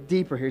going to go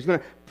deeper here. He's going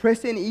to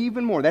press in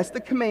even more. That's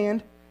the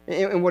command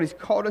and what he's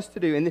called us to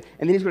do. And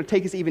then he's going to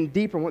take us even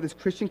deeper in what this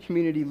Christian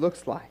community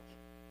looks like,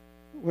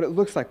 what it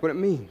looks like, what it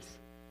means.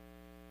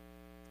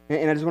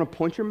 And I just want to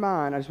point your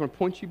mind, I just want to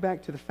point you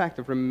back to the fact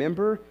of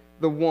remember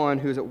the one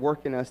who is at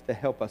work in us to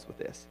help us with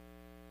this.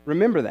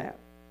 Remember that.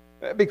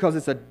 Because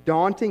it's a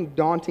daunting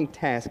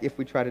task if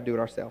we try to do it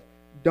ourselves.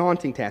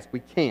 Daunting task. We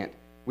can't.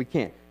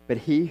 But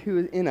He who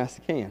is in us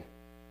can.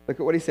 Look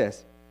at what he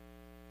says.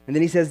 And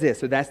then he says this.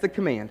 So that's the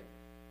command.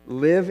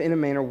 Live in a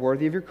manner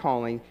worthy of your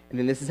calling. And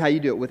then this is how you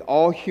do it. With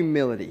all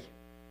humility.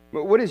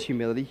 But what is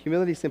humility?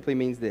 Humility simply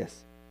means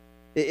this.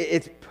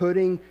 It's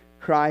putting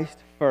Christ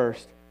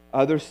first,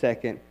 others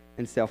second,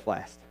 and self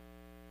last.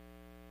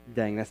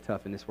 Dang, that's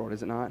tough in this world,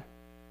 is it not?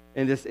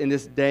 In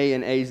this day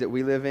and age that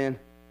we live in,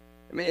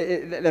 I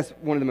mean, that's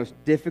one of the most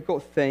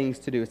difficult things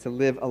to do, is to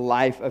live a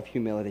life of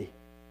humility.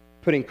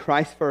 Putting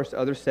Christ first,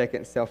 others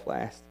second, self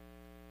last.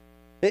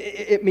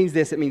 It means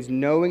this. It means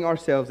knowing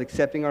ourselves,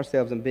 accepting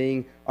ourselves, and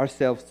being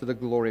ourselves to the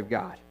glory of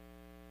God.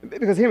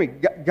 Because hear me,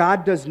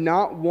 God does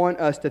not want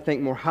us to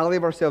think more highly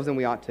of ourselves than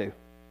we ought to.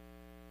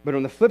 But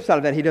on the flip side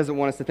of that, He doesn't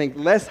want us to think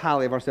less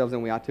highly of ourselves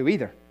than we ought to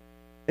either.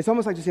 It's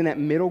almost like just in that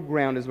middle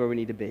ground is where we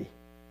need to be.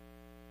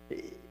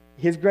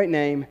 His great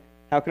name,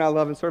 how can I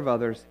love and serve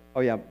others?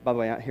 Oh yeah, by the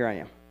way, here I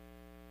am.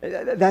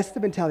 That's the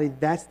mentality,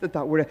 that's the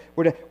thought. We're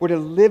to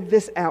live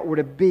this out. We're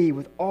to be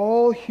with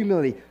all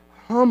humility,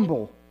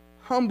 humble.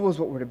 Humble is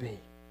what we're to be.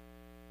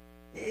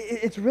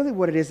 It's really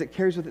what it is that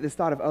carries with it this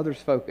thought of others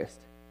focused.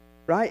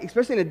 Right?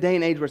 Especially in a day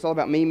and age where it's all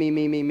about me,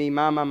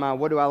 my.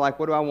 What do I like?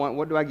 What do I want?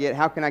 What do I get?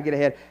 How can I get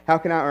ahead? How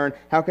can I earn?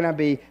 How can I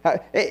be?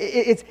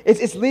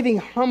 It's living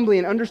humbly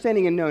and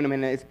understanding and knowing. I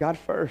mean, it's God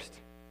first.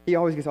 He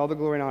always gets all the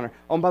glory and honor.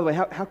 Oh, and by the way,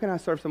 how can I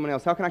serve someone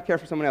else? How can I care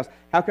for someone else?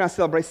 How can I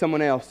celebrate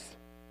someone else?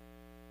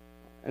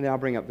 And then I'll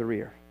bring up the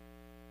rear.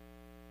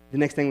 The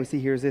next thing we see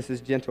here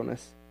is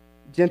gentleness.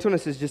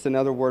 Gentleness is just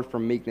another word for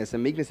meekness,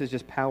 and meekness is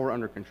just power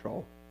under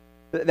control.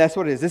 That's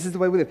what it is. This is the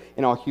way we live.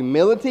 In all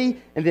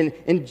humility and then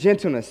in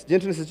gentleness.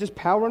 Gentleness is just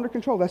power under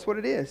control. That's what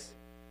it is.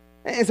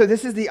 And so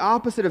this is the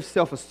opposite of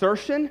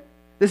self-assertion.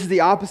 This is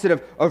the opposite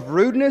of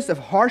rudeness, of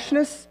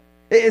harshness.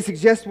 It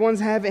suggests one's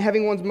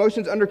having one's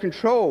emotions under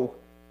control.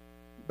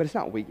 But it's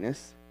not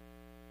weakness.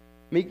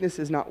 Meekness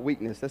is not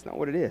weakness. That's not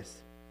what it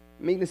is.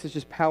 Meekness is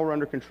just power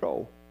under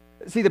control.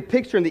 See, the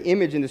picture and the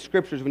image in the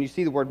scriptures, when you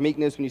see the word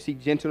meekness, when you see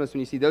gentleness,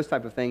 when you see those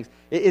type of things,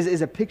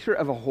 is a picture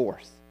of a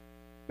horse.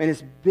 Man,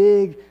 this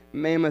big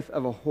mammoth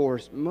of a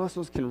horse.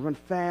 Muscles, can run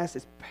fast.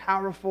 It's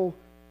powerful.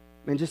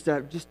 Man, just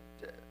a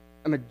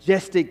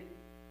majestic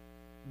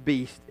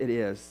beast it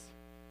is.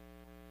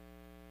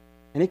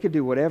 And it could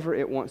do whatever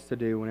it wants to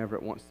do whenever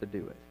it wants to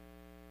do it.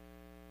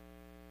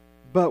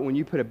 But when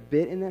you put a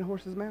bit in that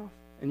horse's mouth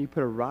and you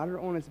put a rider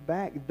on its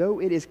back, though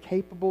it is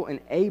capable and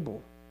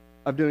able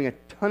of doing a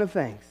ton of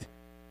things,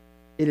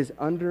 it is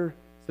under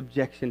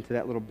subjection to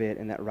that little bit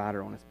and that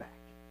rider on its back.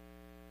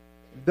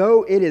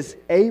 Though it is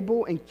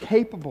able and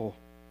capable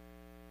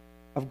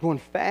of going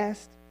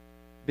fast,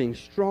 being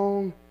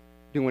strong,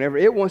 doing whatever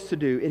it wants to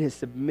do, it has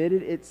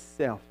submitted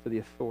itself to the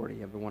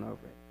authority of the one over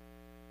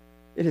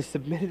it. It has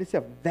submitted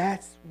itself.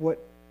 That's what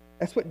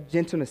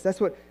gentleness, that's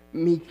what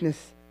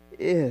meekness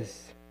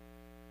is.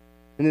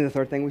 And then the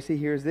third thing we see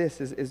here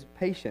is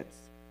patience.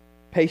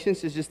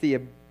 Patience is just the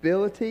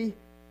ability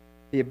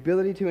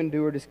to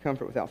endure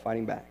discomfort without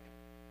fighting back.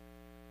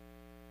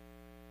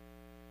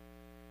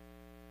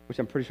 Which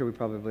I'm pretty sure we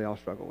probably all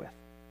struggle with.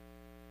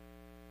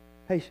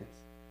 Patience.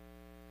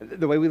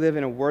 The way we live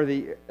in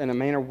a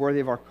manner worthy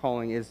of our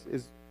calling is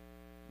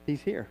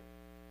these here.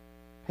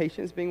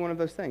 Patience being one of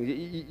those things.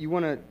 You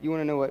want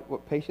to know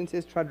what patience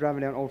is? Try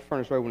driving down Old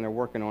Furnace Road when they're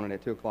working on it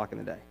at 2 o'clock in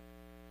the day.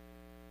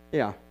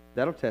 Yeah,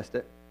 that'll test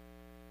it.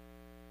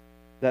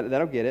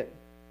 That'll get it.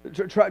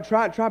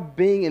 Try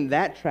being in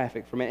that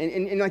traffic for a minute.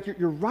 And like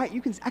you're right.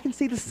 I can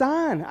see the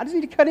sign. I just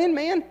need to cut in,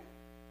 man.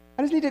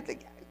 I just need to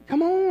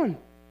come on.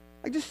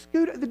 Like just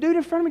scoot. The dude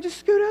in front of me, just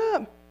scoot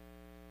up.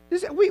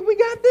 We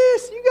got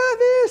this. You got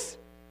this.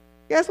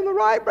 Gas on the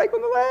right, brake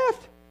on the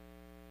left.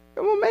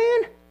 Come on,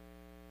 man.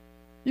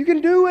 You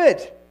can do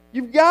it.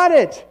 You've got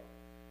it.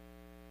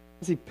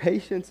 See,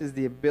 patience is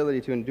the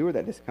ability to endure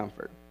that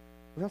discomfort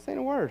without saying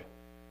a word,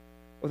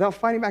 without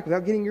fighting back,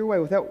 without getting your way,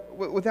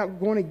 without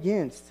going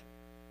against.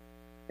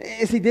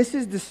 And see, this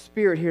is the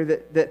spirit here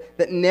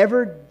that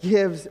never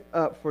gives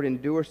up, for it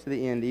endures to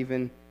the end,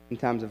 even in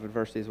times of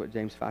adversity, is what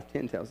James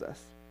 5:10 tells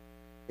us.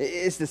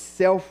 It's the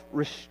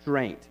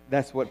self-restraint.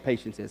 That's what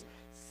patience is.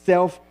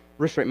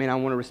 Self-restraint. Man, I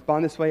want to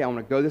respond this way. I want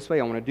to go this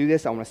way. I want to do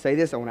this. I want to say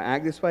this. I want to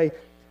act this way.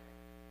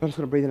 But I'm just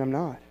going to breathe and I'm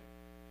not.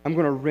 I'm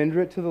going to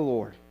render it to the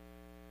Lord.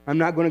 I'm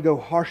not going to go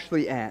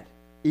harshly at,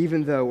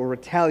 even though, or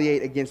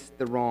retaliate against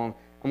the wrong.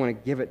 I'm going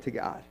to give it to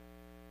God.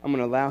 I'm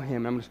going to allow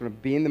Him. I'm just going to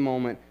be in the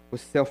moment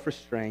with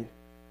self-restraint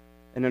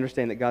and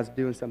understand that God's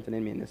doing something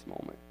in me in this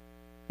moment.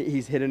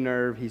 He's hit a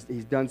nerve.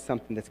 He's done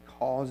something that's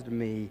caused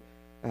me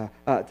to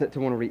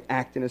want to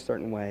react in a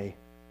certain way.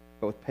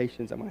 But with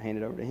patience, I'm going to hand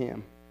it over to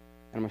Him.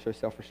 And I'm going to show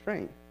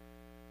self-restraint.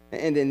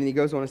 And then he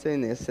goes on to say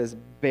in this, says,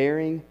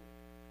 bearing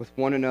with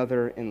one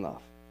another in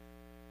love.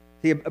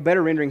 See, a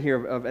better rendering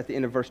here of at the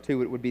end of verse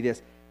 2 would be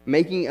this: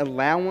 making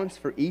allowance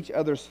for each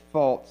other's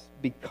faults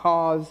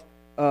because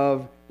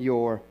of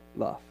your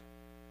love.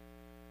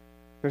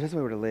 Because that's the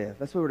way we're to live.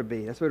 That's the way we're to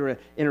be. That's the way we're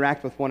to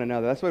interact with one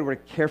another. That's the way we're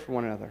to care for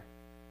one another.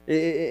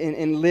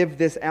 And live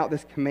this out,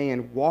 this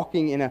command,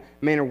 walking in a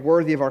manner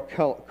worthy of our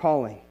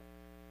calling.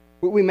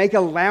 We make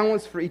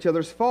allowance for each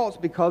other's faults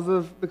because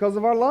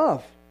of our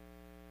love.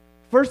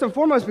 First and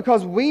foremost,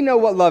 because we know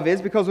what love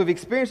is, because we've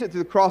experienced it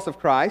through the cross of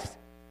Christ.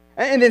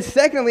 And then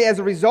secondly, as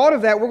a result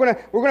of that, we're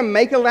going to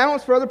make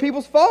allowance for other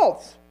people's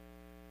faults.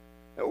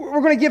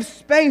 We're going to give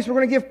space. We're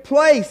going to give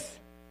place.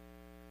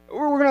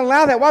 We're going to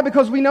allow that. Why?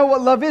 Because we know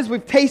what love is.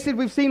 We've tasted,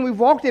 we've seen, we've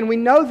walked in. We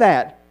know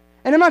that.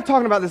 And I'm not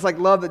talking about this like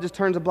love that just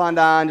turns a blind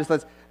eye and just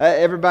lets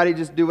everybody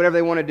just do whatever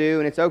they want to do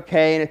and it's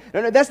okay.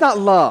 No, that's not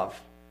love.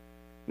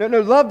 No,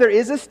 love, there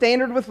is a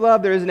standard with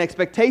love. There is an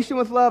expectation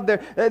with love.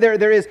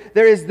 There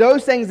is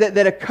those things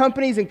that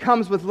accompanies and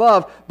comes with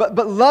love.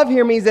 But love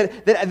here means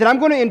that I'm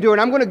going to endure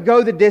and I'm going to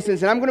go the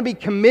distance and I'm going to be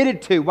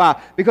committed to. Why?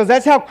 Because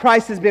that's how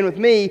Christ has been with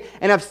me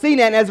and I've seen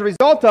that, and as a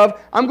result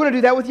of, I'm going to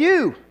do that with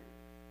you.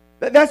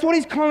 That's what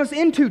He's calling us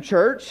into,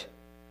 church.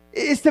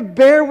 Is to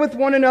bear with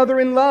one another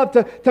in love,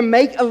 to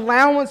make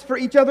allowance for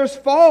each other's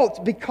faults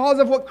because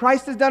of what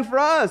Christ has done for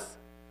us,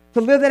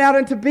 to live that out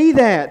and to be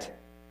that.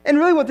 And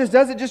really what this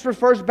does, it just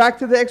refers back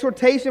to the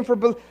exhortation for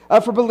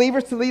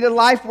believers to lead a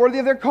life worthy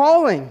of their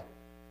calling.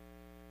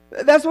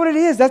 That's what it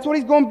is. That's what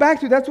he's going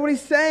back to. That's what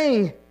he's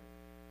saying.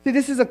 See,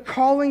 this is a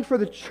calling for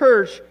the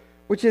church,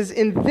 which is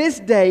in this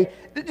day.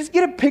 Just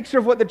get a picture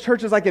of what the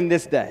church is like in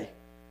this day.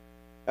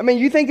 I mean,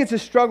 you think it's a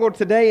struggle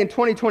today in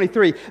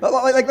 2023.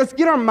 Like, let's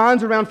get our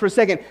minds around for a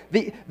second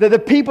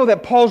the people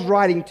that Paul's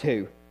writing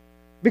to.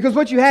 Because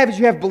what you have is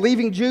you have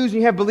believing Jews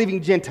and you have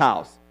believing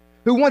Gentiles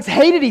who once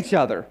hated each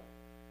other.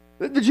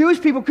 The Jewish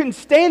people couldn't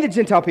stand the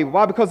Gentile people.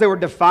 Why? Because they were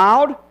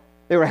defiled.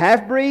 They were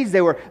half-breeds. They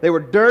were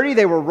dirty.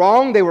 They were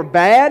wrong. They were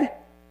bad.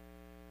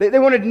 They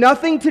wanted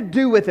nothing to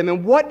do with them.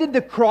 And what did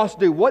the cross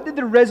do? What did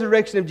the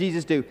resurrection of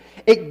Jesus do?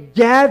 It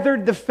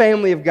gathered the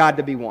family of God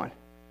to be one.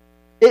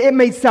 It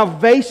made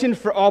salvation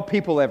for all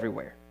people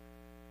everywhere.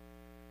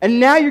 And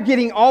now you're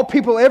getting all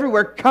people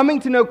everywhere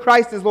coming to know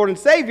Christ as Lord and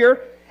Savior.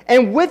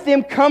 And with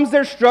them comes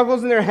their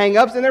struggles and their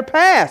hang-ups and their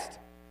past.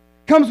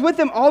 Comes with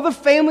them all the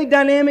family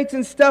dynamics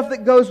and stuff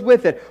that goes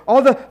with it.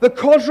 All the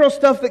cultural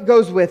stuff that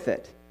goes with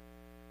it.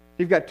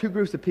 You've got two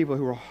groups of people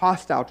who are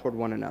hostile toward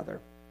one another.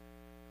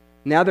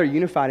 Now they're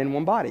unified in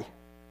one body.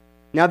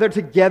 Now they're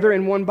together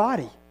in one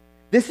body.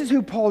 This is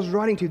who Paul's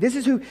writing to. This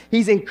is who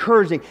he's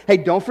encouraging. Hey,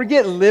 don't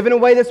forget, live in a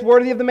way that's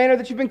worthy of the manner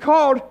that you've been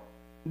called.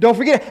 Don't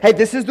forget, hey,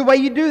 this is the way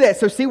you do that.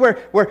 So see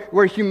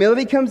where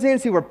humility comes in,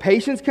 see where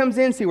patience comes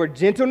in, see where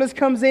gentleness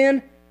comes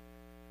in.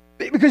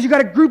 Because you've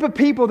got a group of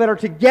people that are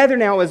together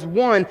now as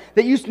one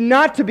that used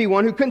not to be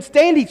one, who couldn't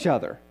stand each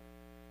other.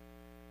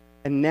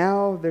 And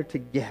now they're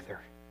together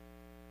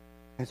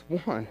as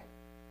one.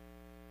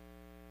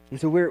 And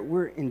so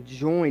we're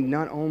enjoined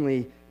not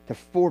only to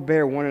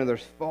forbear one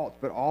another's faults,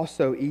 but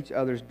also each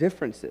other's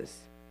differences.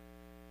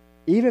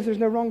 Even if there's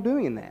no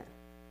wrongdoing in that.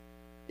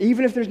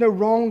 Even if there's no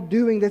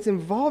wrongdoing that's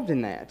involved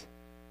in that.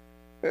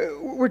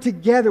 We're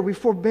together, we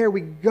forbear,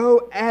 we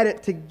go at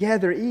it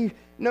together.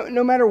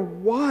 No matter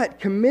what,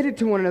 committed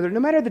to one another,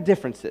 no matter the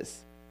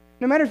differences.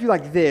 No matter if you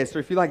like this or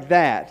if you like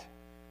that.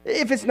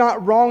 If it's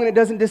not wrong and it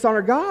doesn't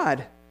dishonor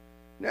God.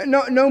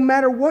 No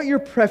matter what your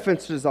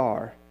preferences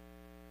are.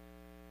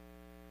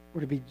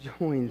 We're to be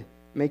joined,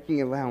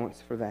 making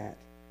allowance for that.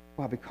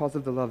 Why? Because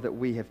of the love that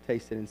we have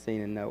tasted and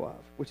seen and know of,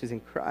 which is in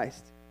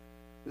Christ.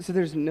 So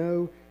there's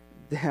no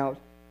doubt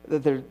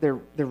that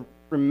there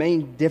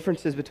remain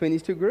differences between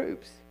these two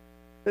groups.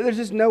 There's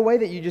just no way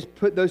that you just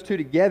put those two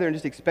together and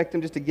just expect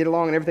them just to get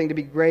along and everything to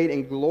be great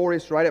and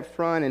glorious right up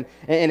front. And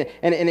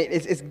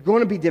it's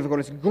going to be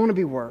difficult. It's going to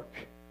be work.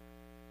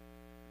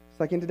 It's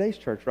like in today's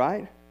church,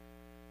 right?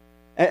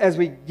 As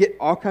we get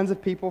all kinds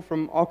of people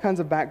from all kinds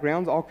of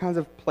backgrounds, all kinds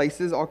of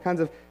places, all kinds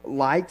of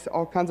likes,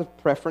 all kinds of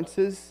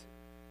preferences,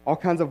 all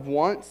kinds of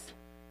wants,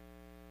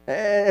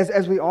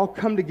 as we all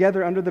come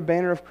together under the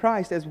banner of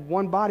Christ as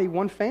one body,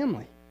 one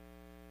family,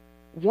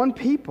 one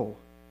people,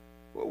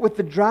 with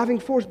the driving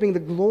force being the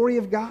glory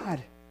of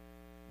God,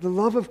 the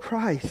love of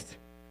Christ.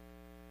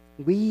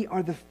 We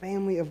are the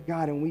family of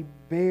God, and we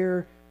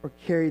bear or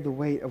carry the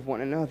weight of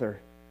one another.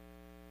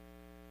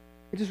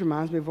 It just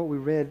reminds me of what we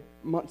read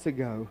months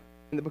ago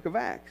in the book of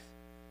Acts.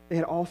 They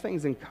had all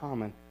things in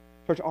common.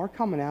 Church, our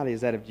commonality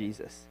is that of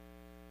Jesus.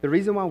 The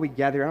reason why we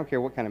gather, I don't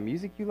care what kind of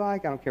music you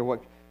like, I don't care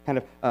what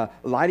kind of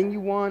lighting you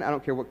want, I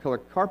don't care what color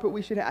carpet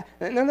we should have.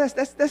 None of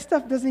that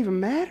stuff doesn't even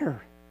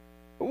matter.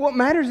 What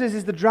matters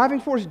is the driving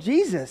force,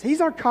 Jesus.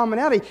 He's our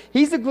commonality.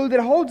 He's the glue that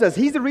holds us.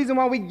 He's the reason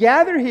why we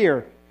gather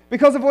here,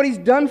 because of what He's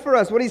done for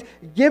us, what He's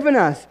given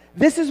us.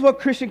 This is what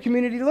Christian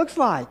community looks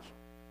like.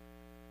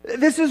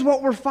 This is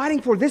what we're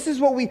fighting for. This is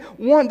what we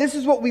want. This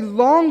is what we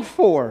long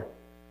for.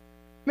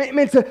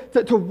 Man,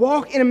 to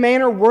walk in a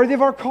manner worthy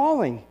of our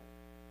calling.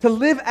 To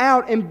live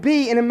out and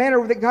be in a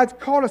manner that God's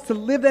called us, to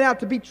live that out,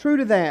 to be true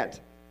to that.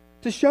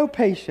 To show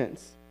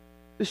patience,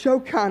 to show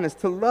kindness,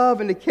 to love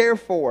and to care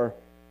for.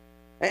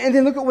 And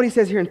then look at what He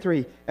says here in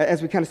 3,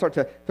 as we kind of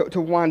start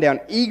to wind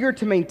down. Eager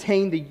to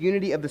maintain the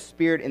unity of the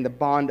Spirit in the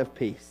bond of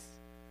peace.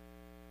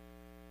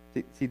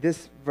 See,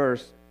 this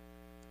verse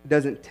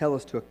doesn't tell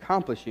us to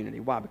accomplish unity.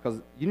 Why? Because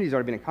unity's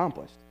already been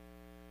accomplished.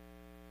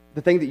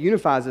 The thing that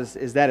unifies us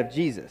is that of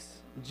Jesus.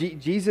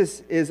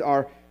 Jesus is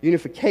our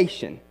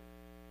unification.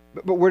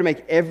 But we're to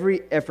make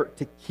every effort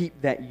to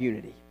keep that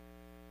unity.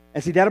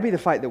 And see, that'll be the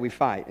fight that we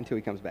fight until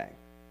He comes back.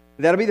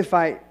 That'll be the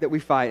fight that we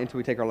fight until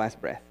we take our last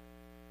breath.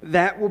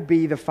 That will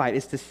be the fight,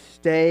 is to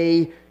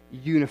stay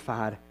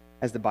unified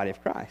as the body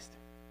of Christ.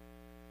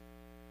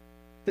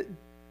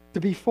 To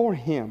be for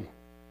Him,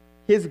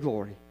 His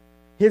glory,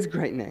 His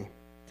great name.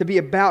 To be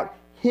about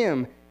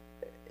Him,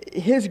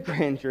 His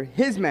grandeur,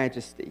 His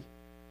majesty.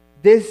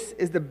 This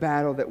is the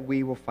battle that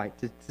we will fight,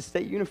 to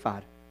stay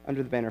unified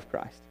under the banner of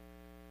Christ.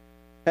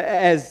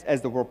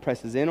 As the world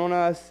presses in on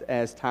us,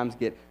 as times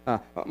get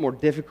more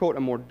difficult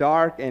and more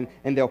dark, and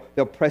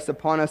they'll press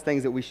upon us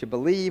things that we should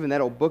believe, and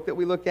that old book that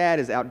we look at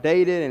is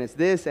outdated, and it's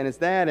this, and it's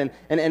that, and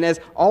as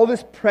all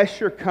this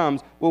pressure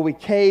comes, will we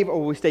cave or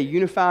will we stay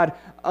unified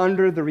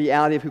under the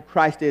reality of who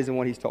Christ is and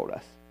what He's told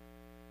us?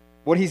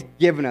 What He's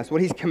given us, what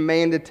He's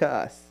commanded to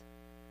us.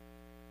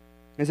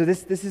 And so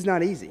this is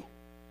not easy.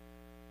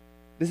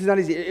 This is not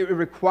easy. It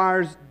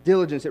requires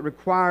diligence. It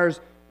requires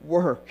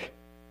work.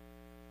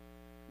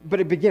 But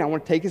again, I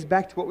want to take us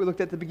back to what we looked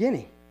at the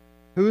beginning.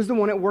 Who's the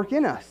one at work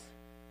in us?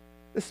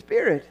 The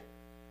Spirit.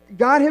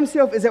 God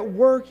Himself is at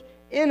work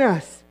in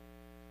us.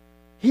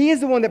 He is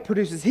the one that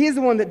produces. He is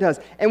the one that does.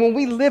 And when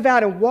we live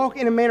out and walk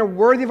in a manner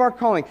worthy of our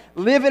calling,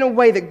 live in a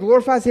way that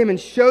glorifies Him and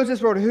shows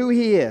this world who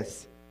He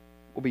is,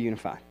 we'll be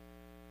unified.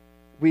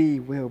 We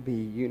will be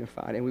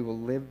unified, and we will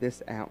live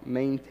this out,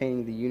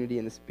 maintaining the unity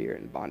in the Spirit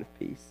and the bond of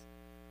peace.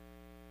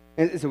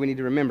 And so we need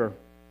to remember,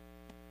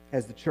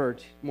 as the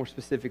church, more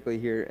specifically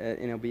here at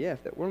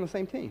NLBF, that we're on the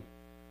same team.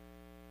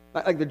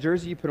 Like the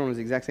jersey you put on is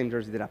the exact same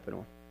jersey that I put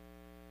on,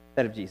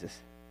 that of Jesus.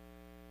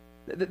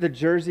 The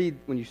jersey,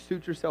 when you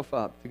suit yourself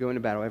up to go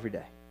into battle every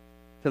day,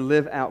 to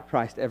live out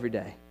Christ every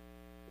day,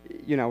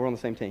 we're on the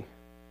same team,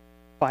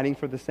 fighting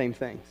for the same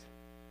things,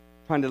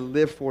 trying to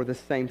live for the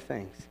same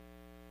things,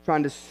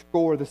 trying to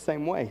score the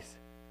same ways,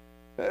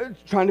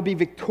 trying to be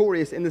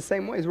victorious in the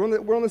same ways.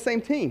 We're on the same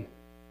team.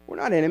 We're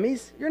not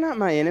enemies. You're not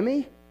my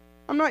enemy.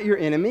 I'm not your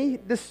enemy,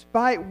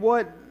 despite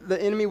what the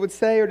enemy would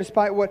say or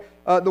despite what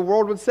the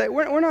world would say.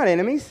 We're not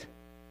enemies.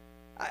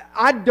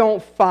 I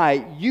don't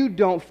fight. You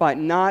don't fight.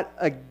 Not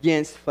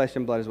against flesh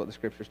and blood is what the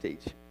Scriptures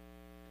teach.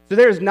 So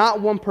there is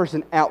not one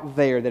person out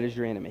there that is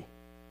your enemy.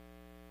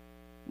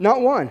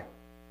 Not one.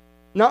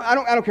 No, I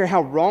don't care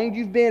how wronged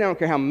you've been. I don't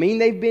care how mean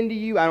they've been to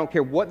you. I don't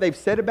care what they've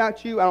said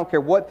about you. I don't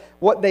care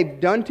what they've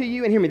done to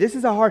you. And hear me, this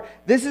is a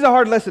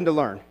hard lesson to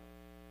learn.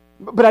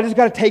 But I just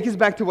got to take us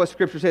back to what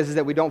Scripture says, is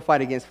that we don't fight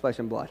against flesh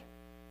and blood.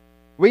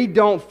 We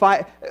don't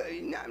fight.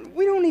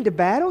 We don't need to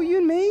battle, you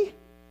and me.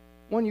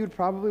 One, you would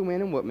probably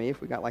win and whoop me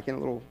if we got like in a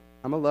little,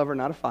 I'm a lover,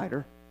 not a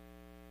fighter.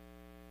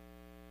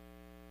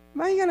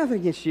 But I ain't got nothing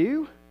against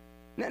you.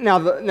 Now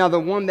the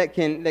one that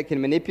can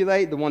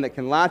manipulate, the one that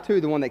can lie to,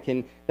 the one that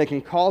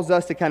can cause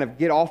us to kind of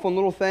get off on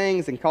little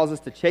things and cause us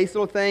to chase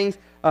little things,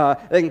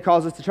 that can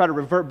cause us to try to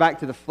revert back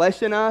to the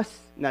flesh in us.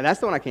 Now that's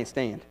the one I can't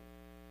stand.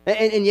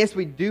 And yes,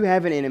 we do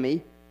have an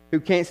enemy who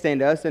can't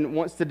stand us and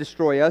wants to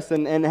destroy us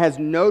and has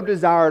no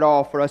desire at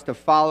all for us to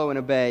follow and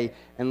obey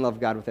and love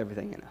God with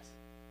everything in us.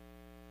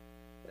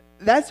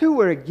 That's who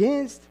we're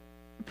against.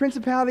 The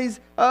principalities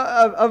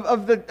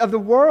of the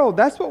world.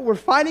 That's what we're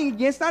fighting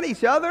against, not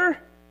each other,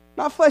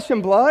 not flesh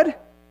and blood,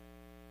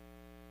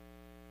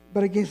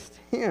 but against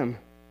Him.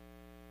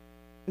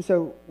 And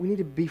so we need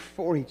to be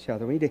for each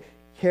other. We need to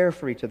care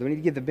for each other. We need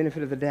to give the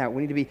benefit of the doubt.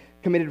 We need to be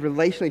committed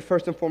relationally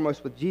first and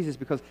foremost with Jesus,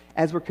 because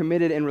as we're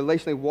committed and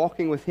relationally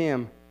walking with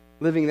Him,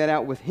 living that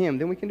out with Him,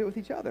 then we can do it with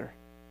each other.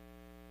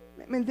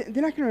 man,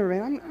 then I can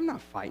remember, man, I'm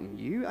not fighting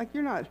you. Like,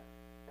 you're not,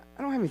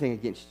 I don't have anything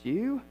against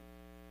you.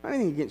 I don't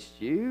have anything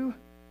against you.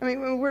 I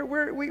mean,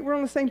 we're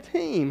on the same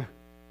team.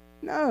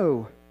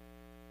 No.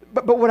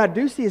 But what I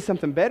do see is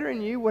something better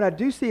in you. What I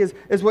do see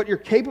is what you're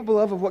capable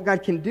of what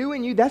God can do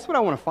in you. That's what I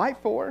want to fight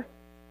for.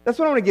 That's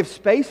what I want to give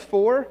space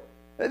for.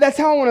 That's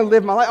how I want to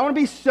live my life. I want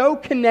to be so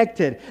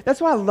connected.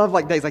 That's why I love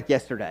like days like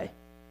yesterday.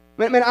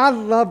 Man, I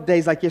love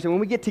days like yesterday.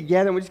 When we get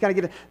together and we just kind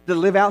of get to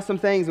live out some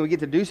things and we get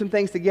to do some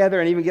things together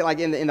and even get like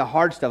in the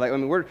hard stuff. Like, I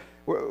mean,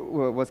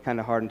 well, it was kind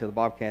of hard until the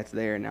Bobcats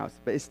there, and now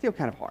but it's still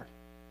kind of hard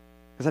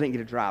because I didn't get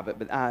to drive it.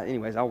 But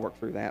anyways, I'll work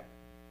through that.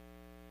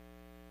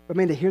 But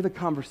man, to hear the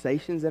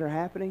conversations that are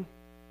happening,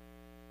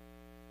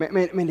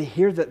 man, to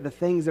hear the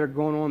things that are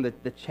going on,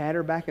 the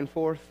chatter back and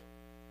forth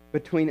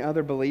between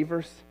other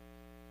believers.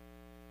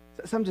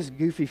 Some just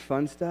goofy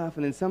fun stuff,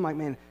 and then some like,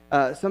 man,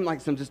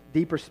 some just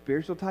deeper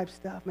spiritual type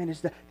stuff. Man,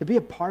 just to be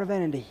a part of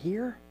that and to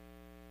hear,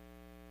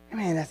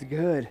 man, that's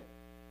good.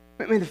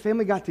 Man, the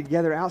family got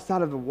together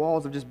outside of the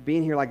walls of just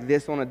being here like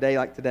this on a day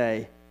like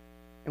today,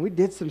 and we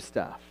did some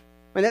stuff.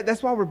 Man,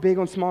 that's why we're big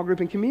on small group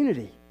and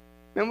community.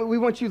 Man, we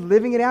want you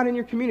living it out in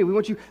your community. We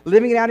want you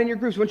living it out in your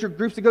groups. We want your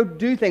groups to go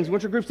do things. We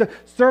want your groups to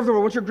serve the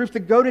Lord. We want your groups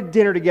to go to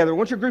dinner together. We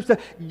want your groups to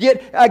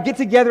get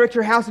together at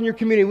your house in your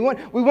community.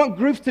 We want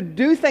groups to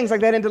do things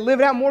like that and to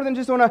live it out more than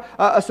just on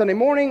a Sunday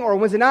morning or a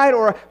Wednesday night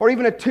or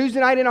even a Tuesday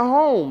night in a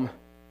home.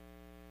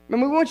 Man,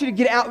 we want you to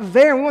get out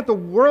there. We want the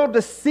world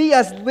to see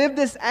us live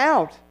this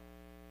out.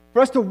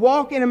 For us to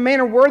walk in a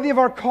manner worthy of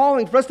our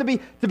calling. For us to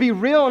be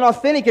real and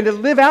authentic and to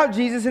live out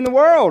Jesus in the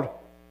world.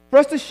 For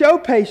us to show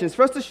patience,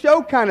 for us to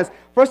show kindness,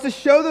 for us to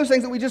show those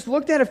things that we just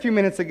looked at a few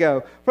minutes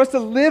ago, for us to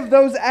live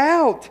those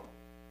out,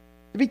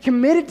 to be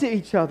committed to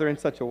each other in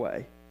such a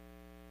way.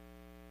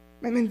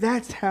 I mean,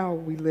 that's how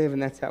we live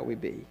and that's how we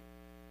be.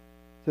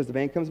 So as the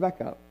band comes back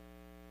up,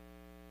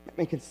 I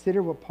mean,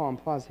 consider what Paul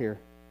implies here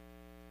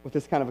with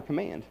this kind of a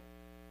command.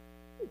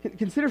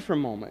 Consider for a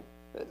moment,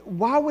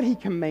 why would he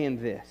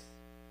command this?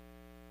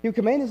 He would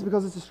command this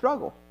because it's a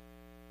struggle.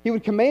 He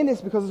would command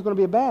this because it's going to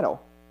be a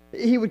battle.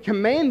 He would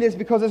command this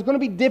because it's going to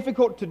be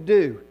difficult to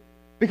do.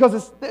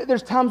 Because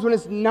there's times when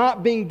it's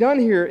not being done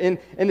here in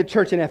the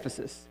church in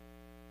Ephesus.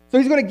 So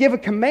he's going to give a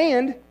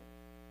command,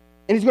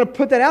 and he's going to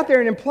put that out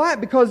there and imply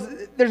it because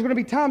there's going to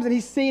be times that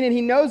he's seen and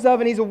he knows of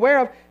and he's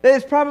aware of that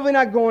it's probably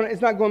not going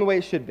the way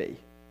it should be.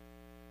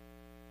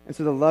 And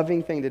so the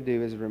loving thing to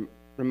do is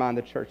remind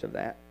the church of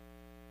that.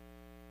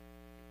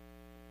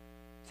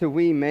 So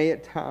we may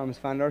at times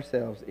find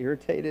ourselves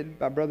irritated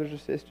by brothers or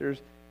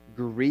sisters,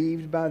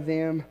 grieved by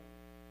them.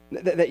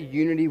 That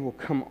unity will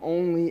come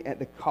only at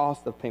the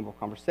cost of painful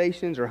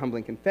conversations or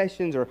humbling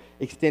confessions or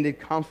extended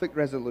conflict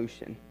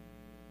resolution.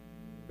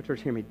 But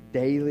church, hear me,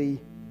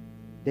 daily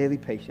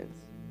patience.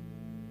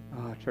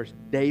 Church,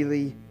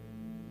 daily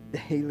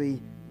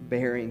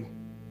bearing,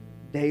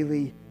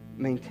 daily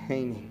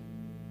maintaining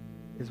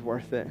is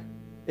worth it.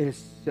 It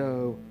is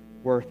so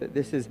worth it.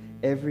 This is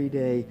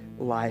everyday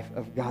life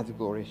of God's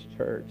glorious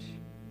church.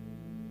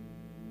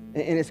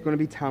 And it's going to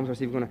be times where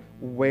it's even going to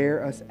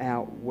wear us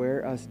out,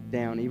 wear us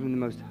down, even the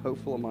most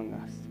hopeful among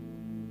us.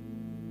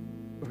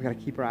 But we've got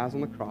to keep our eyes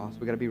on the cross.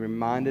 We've got to be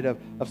reminded of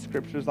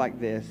scriptures like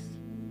this.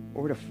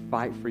 We're to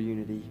fight for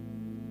unity.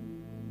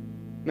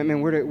 Man,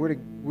 we're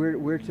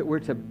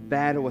to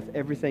battle with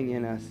everything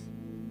in us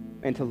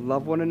and to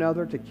love one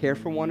another, to care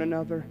for one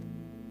another.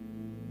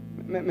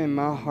 Man,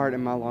 my heart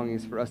and my longing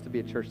is for us to be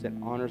a church that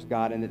honors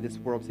God and that this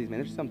world sees, man,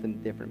 there's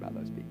something different about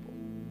those people.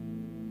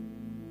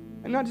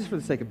 And not just for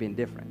the sake of being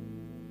different.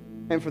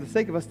 And for the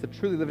sake of us to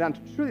truly live down,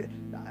 to truly,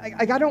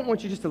 I don't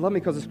want you just to love me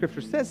because the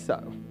scripture says so.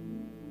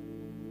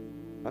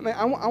 I mean,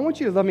 I want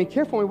you to love me and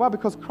care for me. Why?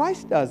 Because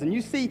Christ does. And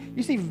you see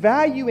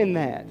value in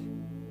that.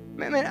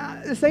 Man,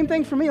 the same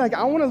thing for me. Like,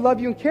 I want to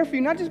love you and care for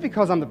you, not just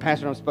because I'm the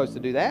pastor and I'm supposed to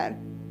do that.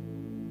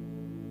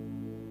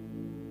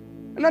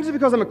 And not just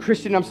because I'm a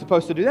Christian and I'm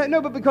supposed to do that.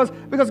 No, but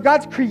because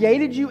God's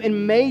created you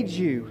and made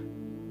you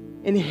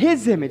in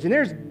His image. And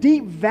there's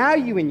deep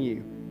value in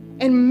you.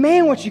 And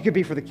man, what you could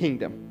be for the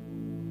kingdom.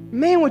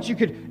 Man, what you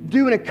could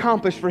do and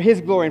accomplish for His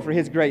glory and for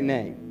His great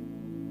name.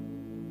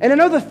 And I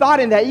know the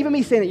thought in that, even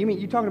me saying that,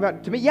 you talking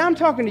about to me? Yeah, I'm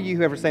talking to you,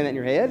 whoever's saying that in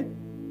your head.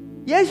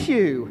 Yes,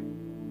 you.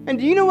 And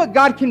do you know what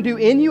God can do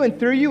in you and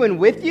through you and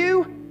with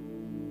you?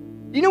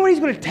 Do you know where He's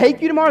going to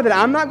take you tomorrow that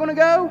I'm not going to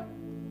go?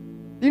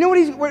 Do you know where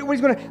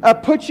He's going to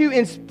put you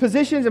in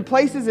positions and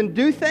places and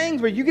do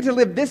things where you get to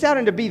live this out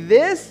and to be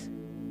this?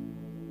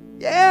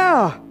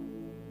 Yeah.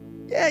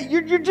 Yeah,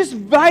 you're just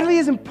vitally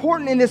as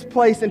important in this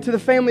place and to the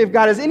family of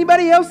God as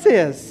anybody else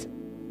is.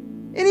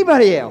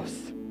 Anybody else.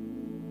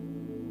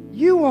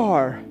 You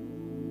are.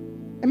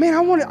 And man,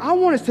 I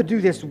want us to do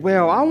this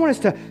well. I want us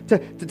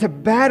to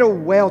battle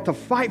well, to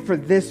fight for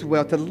this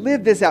well, to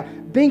live this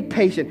out, being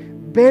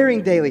patient,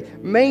 bearing daily,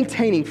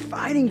 maintaining,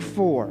 fighting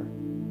for.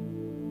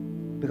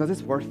 Because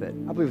it's worth it.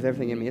 I believe with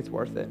everything in me, it's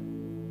worth it.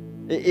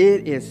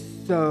 It is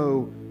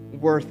so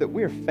worth it.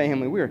 We're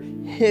family. We're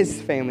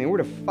His family. And we're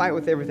to fight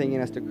with everything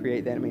in us to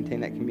create that and maintain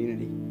that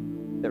community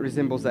that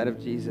resembles that of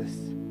Jesus.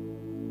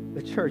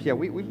 the church, yeah,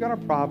 we've got our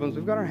problems,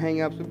 we've got our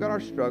hang-ups, we've got our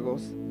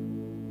struggles.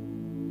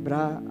 But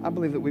I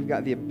believe that we've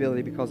got the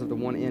ability because of the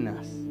one in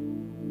us,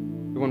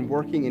 the one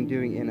working and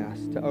doing in us,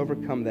 to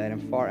overcome that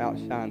and far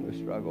outshine those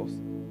struggles,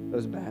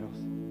 those battles,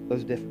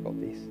 those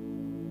difficulties.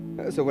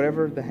 So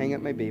whatever the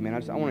hang-up may be, man, I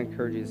want to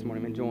encourage you this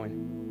morning, man, join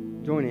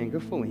in, go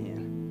fully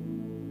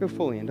in. Go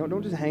fully in.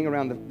 Don't just hang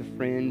around the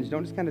fringe.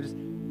 Don't just kind of just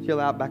chill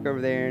out back over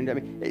there. And I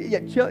mean, yeah,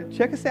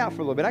 check us out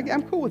for a little bit.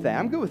 I'm cool with that.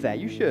 I'm good with that.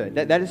 You should.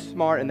 That is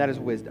smart and that is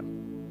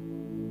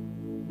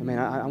wisdom. But man,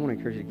 I want to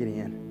encourage you to get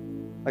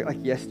in.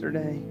 Like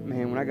yesterday,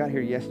 man, when I got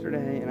here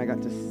yesterday and I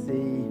got to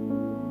see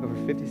over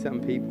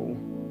 50-something people,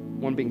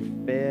 one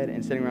being fed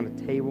and sitting around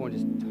a table and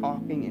just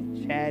talking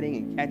and chatting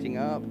and catching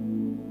up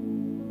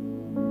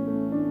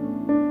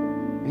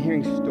and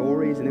hearing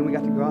stories. And then we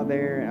got to go out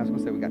there, and I was going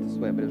to say we got to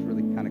sweat, but it was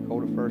really kind of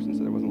cold at first, and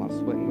so there wasn't a lot of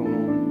sweating going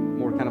on.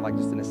 More kind of like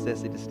just a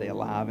necessity to stay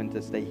alive and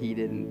to stay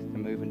heated and to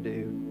move and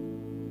do.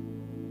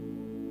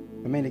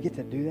 But man, to get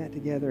to do that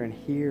together and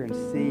hear and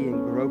see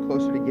and grow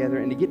closer together,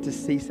 and to get to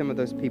see some of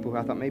those people who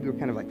I thought maybe were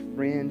kind of like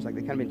fringe, like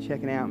they kind of been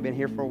checking out and been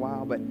here for a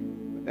while. But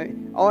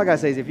all I gotta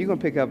say is, if you're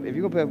gonna pick up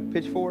a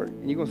pitchfork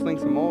and you're gonna sling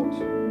some mulch,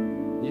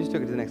 you just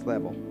took it to the next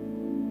level.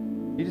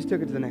 You just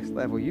took it to the next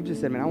level. You just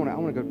said, man, I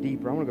want to go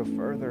deeper. I want to go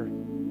further.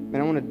 Man,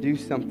 I want to do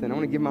something. I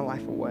want to give my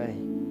life away,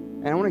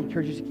 and I want to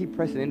encourage you to keep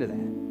pressing into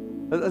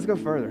that. Let's go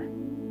further.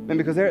 Man,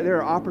 because there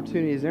are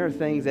opportunities, there are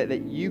things that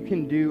you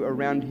can do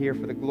around here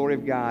for the glory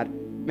of God.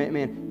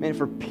 Man,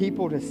 for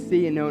people to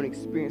see and know and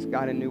experience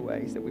God in new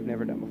ways that we've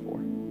never done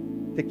before.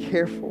 To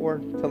care for,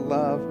 to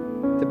love,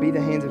 to be the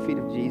hands and feet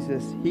of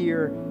Jesus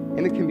here,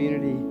 in the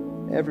community,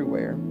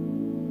 everywhere.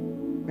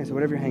 Man, so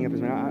whatever your hang up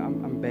is, man,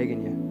 I'm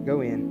begging you,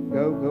 go in.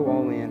 Go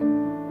all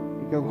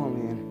in. Go all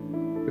in.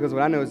 Because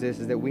what I know is this,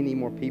 is that we need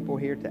more people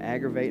here to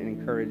aggravate and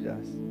encourage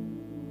us.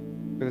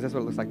 Because that's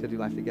what it looks like to do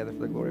life together for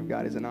the glory of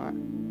God, is it not?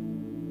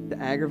 To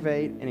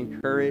aggravate and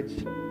encourage,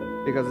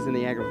 because it's in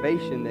the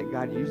aggravation that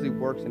God usually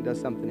works and does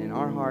something in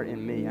our heart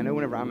and me. I know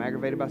whenever I'm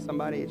aggravated by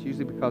somebody, it's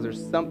usually because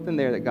there's something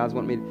there that God's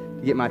wanting me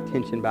to get my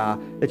attention by.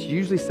 That's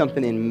usually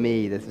something in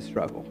me that's a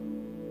struggle.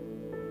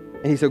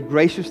 And he so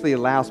graciously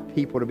allows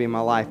people to be in my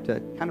life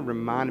to kind of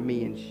remind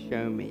me and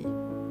show me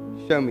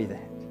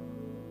that.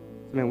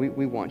 So man,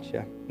 we want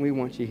you. We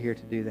want you here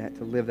to do that,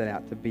 to live that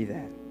out, to be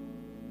that,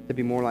 to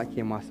be more like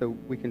him, so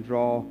we can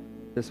draw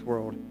this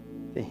world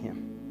to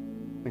him.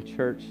 And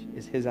church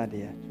is his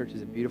idea. Church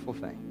is a beautiful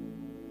thing.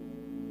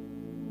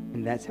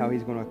 And that's how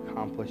he's going to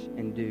accomplish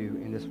and do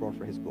in this world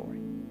for his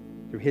glory.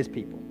 Through his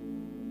people.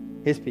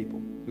 His people.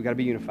 We've got to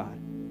be unified.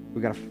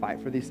 We've got to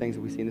fight for these things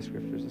that we see in the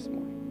scriptures this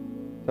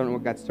morning. I don't know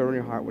what God stirred on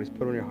your heart, what he's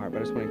put on your heart, but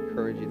I just want to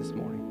encourage you this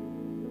morning.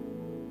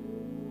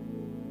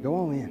 Go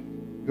all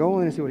in. Go all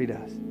in and see what he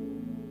does.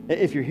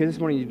 If you're here this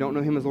morning and you don't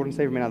know him as Lord and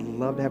Savior, man, I'd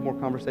love to have more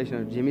conversation.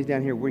 If Jimmy's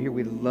down here, we're here.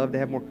 We'd love to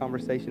have more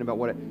conversation about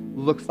what it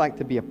looks like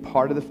to be a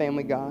part of the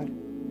family God.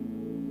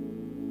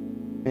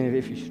 And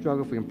if you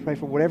struggle, if we can pray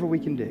for whatever we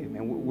can do,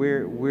 man,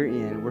 we're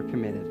in, we're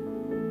committed.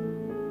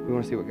 We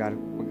want to see what God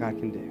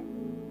can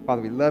do.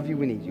 Father, we love you,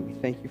 we need you. We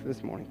thank you for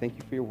this morning. Thank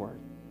you for your word.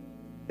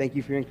 Thank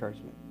you for your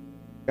encouragement.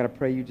 God, I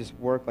pray you just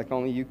work like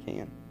only you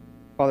can.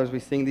 Father, as we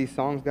sing these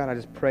songs, God, I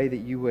just pray that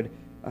you would,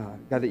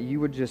 God, that you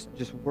would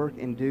just work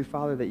and do,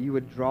 Father, that you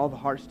would draw the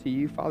hearts to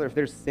you, Father. If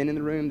there's sin in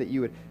the room, that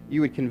you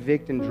would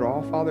convict and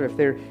draw, Father.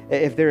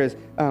 If there is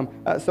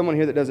someone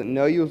here that doesn't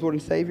know you as Lord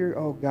and Savior,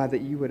 oh God,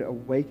 that you would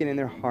awaken in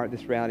their heart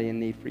this reality and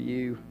need for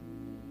you.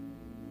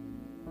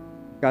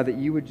 God, that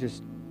you would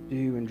just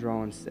do and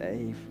draw and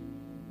save.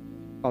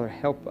 Father,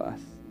 help us,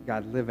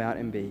 God, live out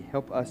and be.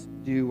 Help us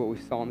do what we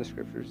saw in the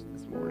scriptures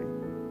this morning.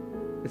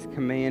 This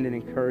command and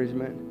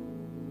encouragement.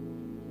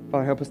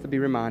 Father, help us to be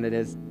reminded,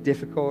 as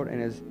difficult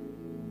and as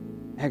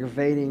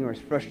aggravating or as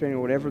frustrating or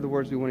whatever the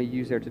words we want to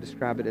use there to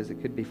describe it as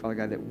it could be, Father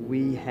God, that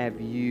we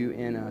have you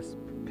in us,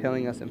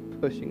 propelling us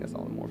and pushing us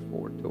all the more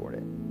forward toward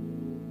it.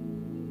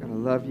 God, I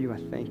love you. I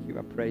thank you.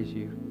 I praise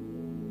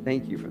you.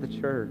 Thank you for the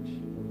church.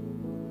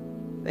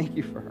 Thank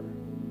you for her.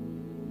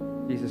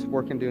 Jesus,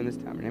 work and do in this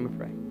time. In your name I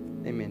pray.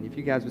 Amen. If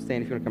you guys would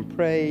stand, if you want to come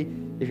pray, if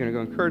you want to go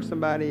encourage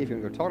somebody, if you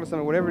want to go talk to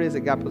somebody, whatever it is that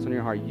God puts on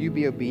your heart, you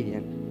be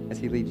obedient as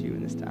he leads you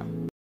in this time.